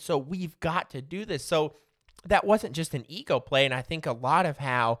 and so we've got to do this. So that wasn't just an ego play. And I think a lot of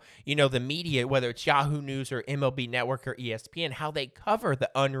how, the media, whether it's Yahoo News or MLB Network or ESPN, how they cover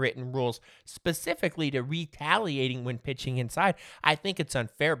the unwritten rules specifically to retaliating when pitching inside, I think it's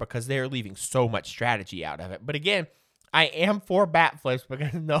unfair because they're leaving so much strategy out of it. But again, I am for bat flips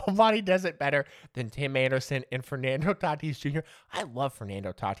because nobody does it better than Tim Anderson and Fernando Tatis Jr. I love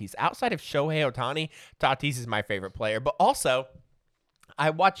Fernando Tatis. Outside of Shohei Ohtani, Tatis is my favorite player. But also,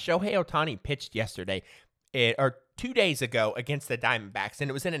 I watched Shohei Ohtani pitched yesterday, or 2 days ago, against the Diamondbacks, and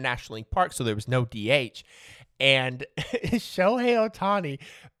it was in a National League park, so there was no DH. And Shohei Ohtani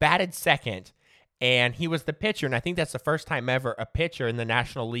batted second, and he was the pitcher. And I think that's the first time ever a pitcher in the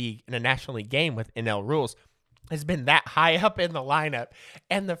National League, in a National League game with NL rules, has been that high up in the lineup.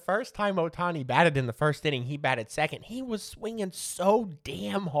 And the first time Ohtani batted in the first inning, he batted second. He was swinging so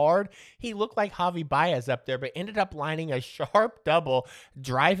damn hard. He looked like Javi Baez up there, but ended up lining a sharp double,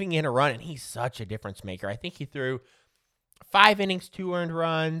 driving in a run. And he's such a difference maker. I think he threw 5 innings, 2 earned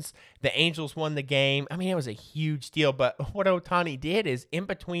runs. The Angels won the game. I mean, it was a huge deal. But what Ohtani did is, in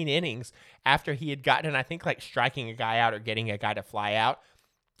between innings, after he had gotten, I think, striking a guy out or getting a guy to fly out,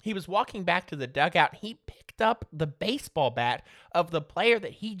 he was walking back to the dugout. He picked up the baseball bat of the player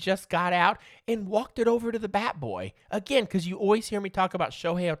that he just got out and walked it over to the bat boy. Again, because you always hear me talk about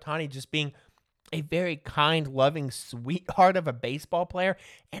Shohei Ohtani just being a very kind, loving sweetheart of a baseball player.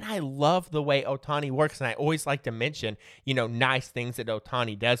 And I love the way Ohtani works. And I always like to mention, nice things that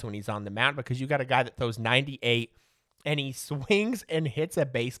Ohtani does when he's on the mound, because you got a guy that throws 98 and he swings and hits a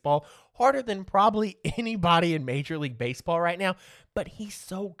baseball harder than probably anybody in Major League Baseball right now. But he's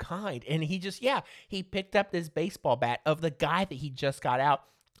so kind. And he just, he picked up this baseball bat of the guy that he just got out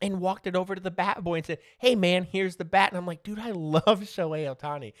and walked it over to the bat boy and said, "Hey, man, here's the bat." And I'm like, dude, I love Shohei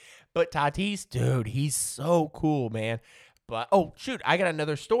Ohtani. But Tatis, dude, he's so cool, man. But, oh, shoot, I got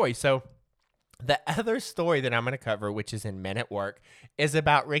another story. So The other story that I'm going to cover, which is in Men at Work, is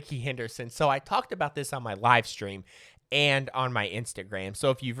about Ricky Henderson. So I talked about this on my live stream and on my Instagram. So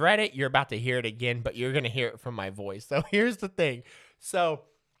if you've read it, you're about to hear it again, but you're going to hear it from my voice. So here's the thing. So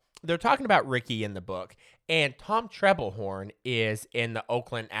they're talking about Ricky in the book, and Tom Trebelhorn is in the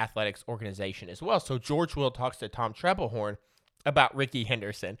Oakland Athletics organization as well. So George Will talks to Tom Trebelhorn about Ricky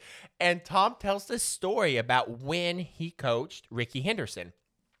Henderson, and Tom tells this story about when he coached Ricky Henderson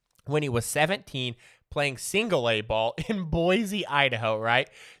when he was 17 playing single A ball in Boise, Idaho, right?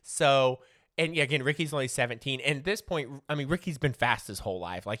 So, and again, Ricky's only 17. And at this point, I mean, Ricky's been fast his whole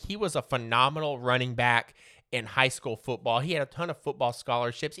life. Like, he was a phenomenal running back in high school football. He had a ton of football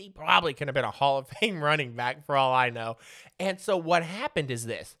scholarships. He probably could have been a Hall of Fame running back for all I know. And so what happened is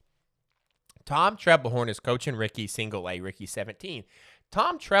this. Tom Trebelhorn is coaching Ricky single A, Ricky 17.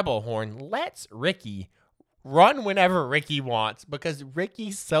 Tom Trebelhorn lets Ricky run whenever Ricky wants because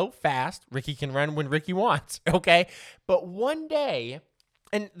Ricky's so fast. Ricky can run when Ricky wants, okay? But one day,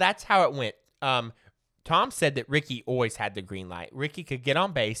 and that's how it went. Tom said that Ricky always had the green light. Ricky could get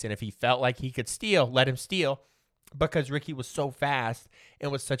on base, and if he felt like he could steal, let him steal because Ricky was so fast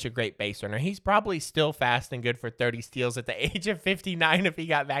and was such a great base runner. He's probably still fast and good for 30 steals at the age of 59 if he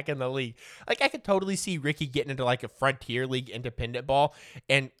got back in the league. Like, I could totally see Ricky getting into like a Frontier League independent ball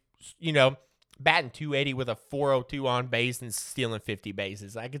and, you know, batting 280 with a 402 on base and stealing 50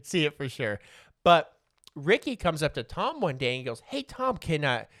 bases. I could see it for sure. But Ricky comes up to Tom one day and goes, "Hey, Tom,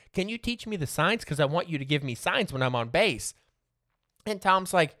 can you teach me the signs? Because I want you to give me signs when I'm on base." And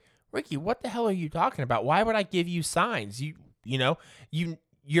Tom's like, "Ricky, what the hell are you talking about? Why would I give you signs?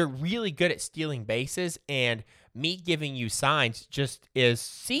 You're really good at stealing bases, and me giving you signs just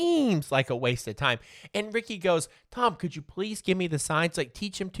seems like a waste of time." And Ricky goes, "Tom, could you please give me the signs? Like,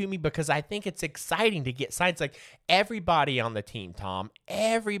 teach them to me because I think it's exciting to get signs. Like, everybody on the team, Tom,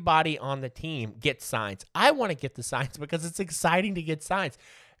 everybody on the team gets signs. I want to get the signs because it's exciting to get signs."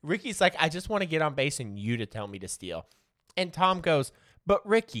 Ricky's like, "I just want to get on base and you to tell me to steal." And Tom goes, "But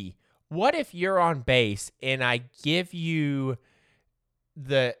Ricky, what if you're on base and I give you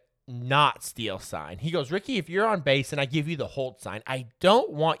the not steal sign?" He goes, "Ricky, if you're on base and I give you the hold sign, I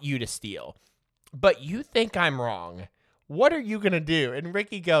don't want you to steal, but you think I'm wrong. What are you going to do?" And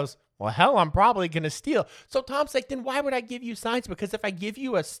Ricky goes, "Well, hell, I'm probably going to steal." So Tom's like, "Then why would I give you signs? Because if I give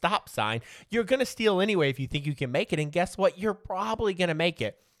you a stop sign, you're going to steal anyway if you think you can make it. And guess what? You're probably going to make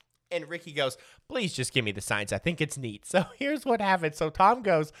it." And Ricky goes, "Please just give me the signs. I think it's neat." So here's what happens. So Tom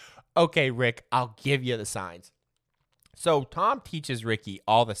goes, "Okay, Rick, I'll give you the signs." So Tom teaches Ricky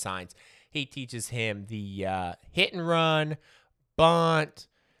all the signs. He teaches him the hit and run, bunt,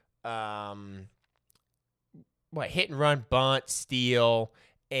 hit and run, bunt, steal,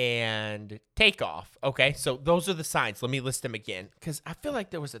 and takeoff. Okay, so those are the signs. Let me list them again because I feel like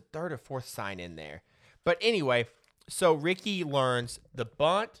there was a third or fourth sign in there. But anyway, so Ricky learns the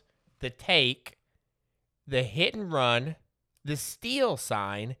bunt, the take, the hit and run, the steal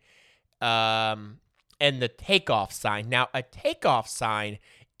sign, and the takeoff sign. Now, a takeoff sign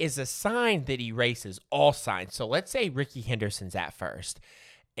is a sign that erases all signs. So let's say Ricky Henderson's at first,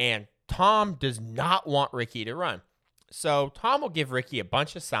 and Tom does not want Ricky to run. So Tom will give Ricky a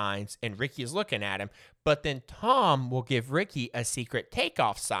bunch of signs, and Ricky is looking at him, but then Tom will give Ricky a secret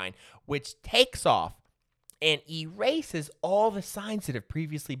takeoff sign, which takes off and erases all the signs that have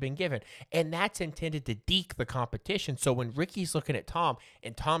previously been given. And that's intended to deke the competition. So when Ricky's looking at Tom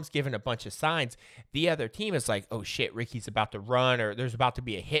and Tom's giving a bunch of signs, the other team is like, "Oh shit, Ricky's about to run, or there's about to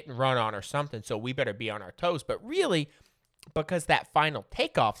be a hit and run on or something, so we better be on our toes." But really, because that final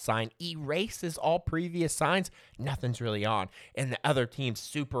takeoff sign erases all previous signs, nothing's really on. And the other team's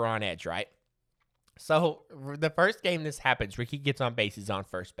super on edge, right? So the first game this happens, Ricky gets on base, he's on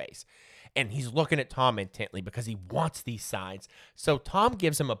first base. And he's looking at Tom intently because he wants these signs. So Tom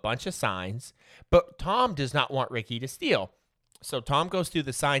gives him a bunch of signs, but Tom does not want Ricky to steal. So Tom goes through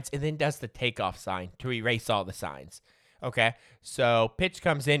the signs and then does the takeoff sign to erase all the signs. Okay, so pitch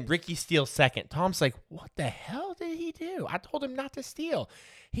comes in, Ricky steals second. Tom's like, "What the hell did he do? I told him not to steal."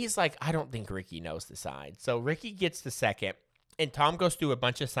 He's like, "I don't think Ricky knows the sign." So Ricky gets the second. And Tom goes through a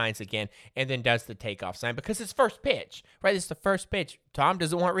bunch of signs again and then does the takeoff sign because it's first pitch, right? It's the first pitch. Tom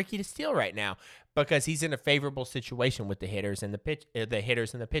doesn't want Ricky to steal right now because he's in a favorable situation with the hitters and the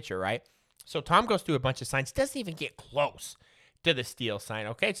pitcher, right? So Tom goes through a bunch of signs, doesn't even get close to the steal sign,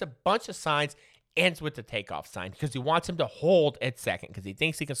 okay? It's a bunch of signs, ends with the takeoff sign because he wants him to hold at second because he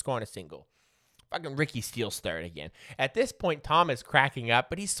thinks he can score on a single. Fucking Ricky steals third again. At this point, Tom is cracking up,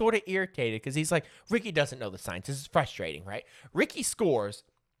 but he's sort of irritated because he's like, Ricky doesn't know the signs. This is frustrating, right? Ricky scores,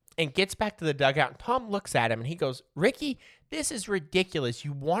 and gets back to the dugout. And Tom looks at him and he goes, Ricky, this is ridiculous.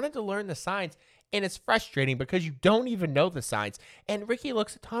 You wanted to learn the signs, and it's frustrating because you don't even know the signs. And Ricky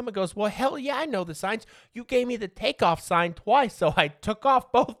looks at Tom and goes, well, hell yeah, I know the signs. You gave me the takeoff sign twice, so I took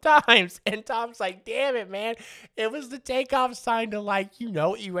off both times. And Tom's like, damn it, man. It was the takeoff sign to, like,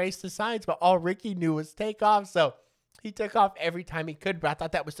 erase the signs, but all Ricky knew was takeoff. So he took off every time he could. But I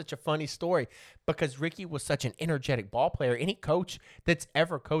thought that was such a funny story because Ricky was such an energetic ball player. Any coach that's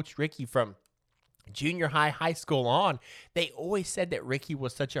ever coached Ricky from junior high school on, they always said that Ricky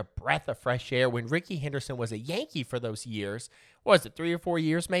was such a breath of fresh air. When Ricky Henderson was a Yankee for those years, what was it, 3 or 4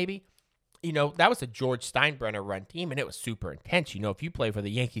 years maybe? That was a George Steinbrenner run team, and it was super intense. If you play for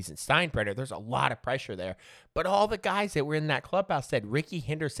the Yankees and Steinbrenner, there's a lot of pressure there. But all the guys that were in that clubhouse said Ricky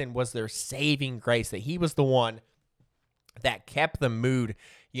Henderson was their saving grace, that he was the one that kept the mood,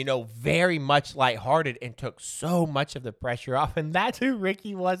 very much lighthearted and took so much of the pressure off. And that's who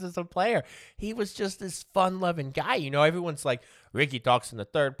Ricky was as a player. He was just this fun-loving guy. Everyone's like, Ricky talks in the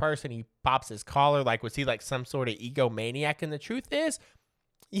third person. He pops his collar. Like, was he like some sort of egomaniac? And the truth is,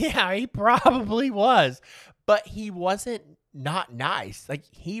 yeah, he probably was. But he wasn't not nice. Like,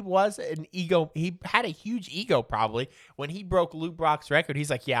 he was an ego. He had a huge ego probably. When he broke Lou Brock's record, he's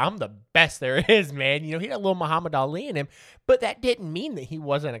like, yeah, I'm the best there is, man. He had a little Muhammad Ali in him, but that didn't mean that he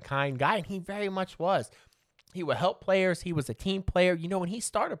wasn't a kind guy, and he very much was. He would help players. He was a team player. When he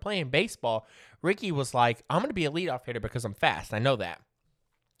started playing baseball, Ricky was like, I'm going to be a leadoff hitter because I'm fast. I know that.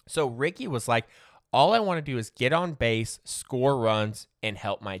 So Ricky was like, all I want to do is get on base, score runs, and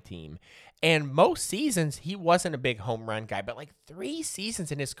help my team. And most seasons, he wasn't a big home run guy, but like 3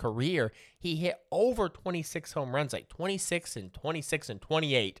 seasons in his career, he hit over 26 home runs, like 26 and 26 and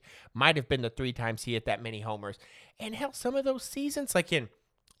 28 might have been the 3 times he hit that many homers. And hell, some of those seasons, like in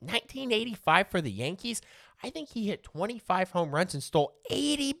 1985 for the Yankees, I think he hit 25 home runs and stole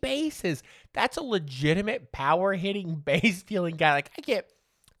 80 bases. That's a legitimate power hitting, base stealing guy. Like, I get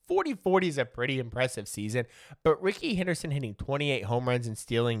 40-40 is a pretty impressive season, but Ricky Henderson hitting 28 home runs and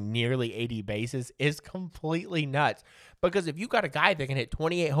stealing nearly 80 bases is completely nuts. Because if you got a guy that can hit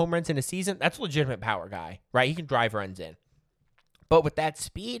 28 home runs in a season, that's a legitimate power guy, right? He can drive runs in. But with that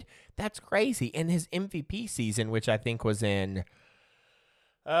speed, that's crazy. And his MVP season, which I think was in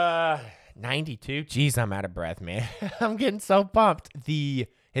 92. Jeez, I'm out of breath, man. I'm getting so pumped. His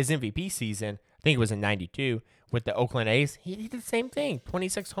MVP season, I think it was in 92. With the Oakland A's, he did the same thing.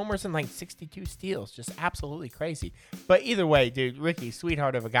 26 homers and like 62 steals. Just absolutely crazy. But either way, dude, Ricky,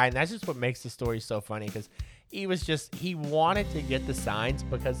 sweetheart of a guy. And that's just what makes the story so funny because he wanted to get the signs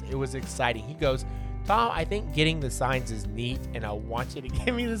because it was exciting. He goes, Tom, I think getting the signs is neat, and I want you to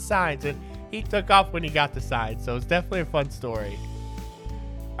give me the signs. And he took off when he got the signs. So it's definitely a fun story.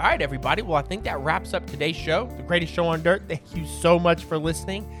 All right, everybody. Well, I think that wraps up today's show, The Greatest Show on Dirt. Thank you so much for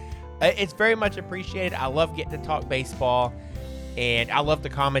listening. It's very much appreciated. I love getting to talk baseball, and I love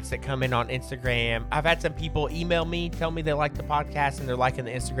the comments that come in on Instagram. I've had some people email me, tell me they like the podcast and they're liking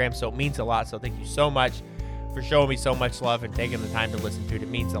the Instagram, so it means a lot. So thank you so much for showing me so much love and taking the time to listen to it. It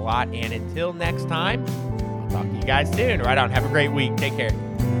means a lot. And until next time, I'll talk to you guys soon. Right on. Have a great week. Take care.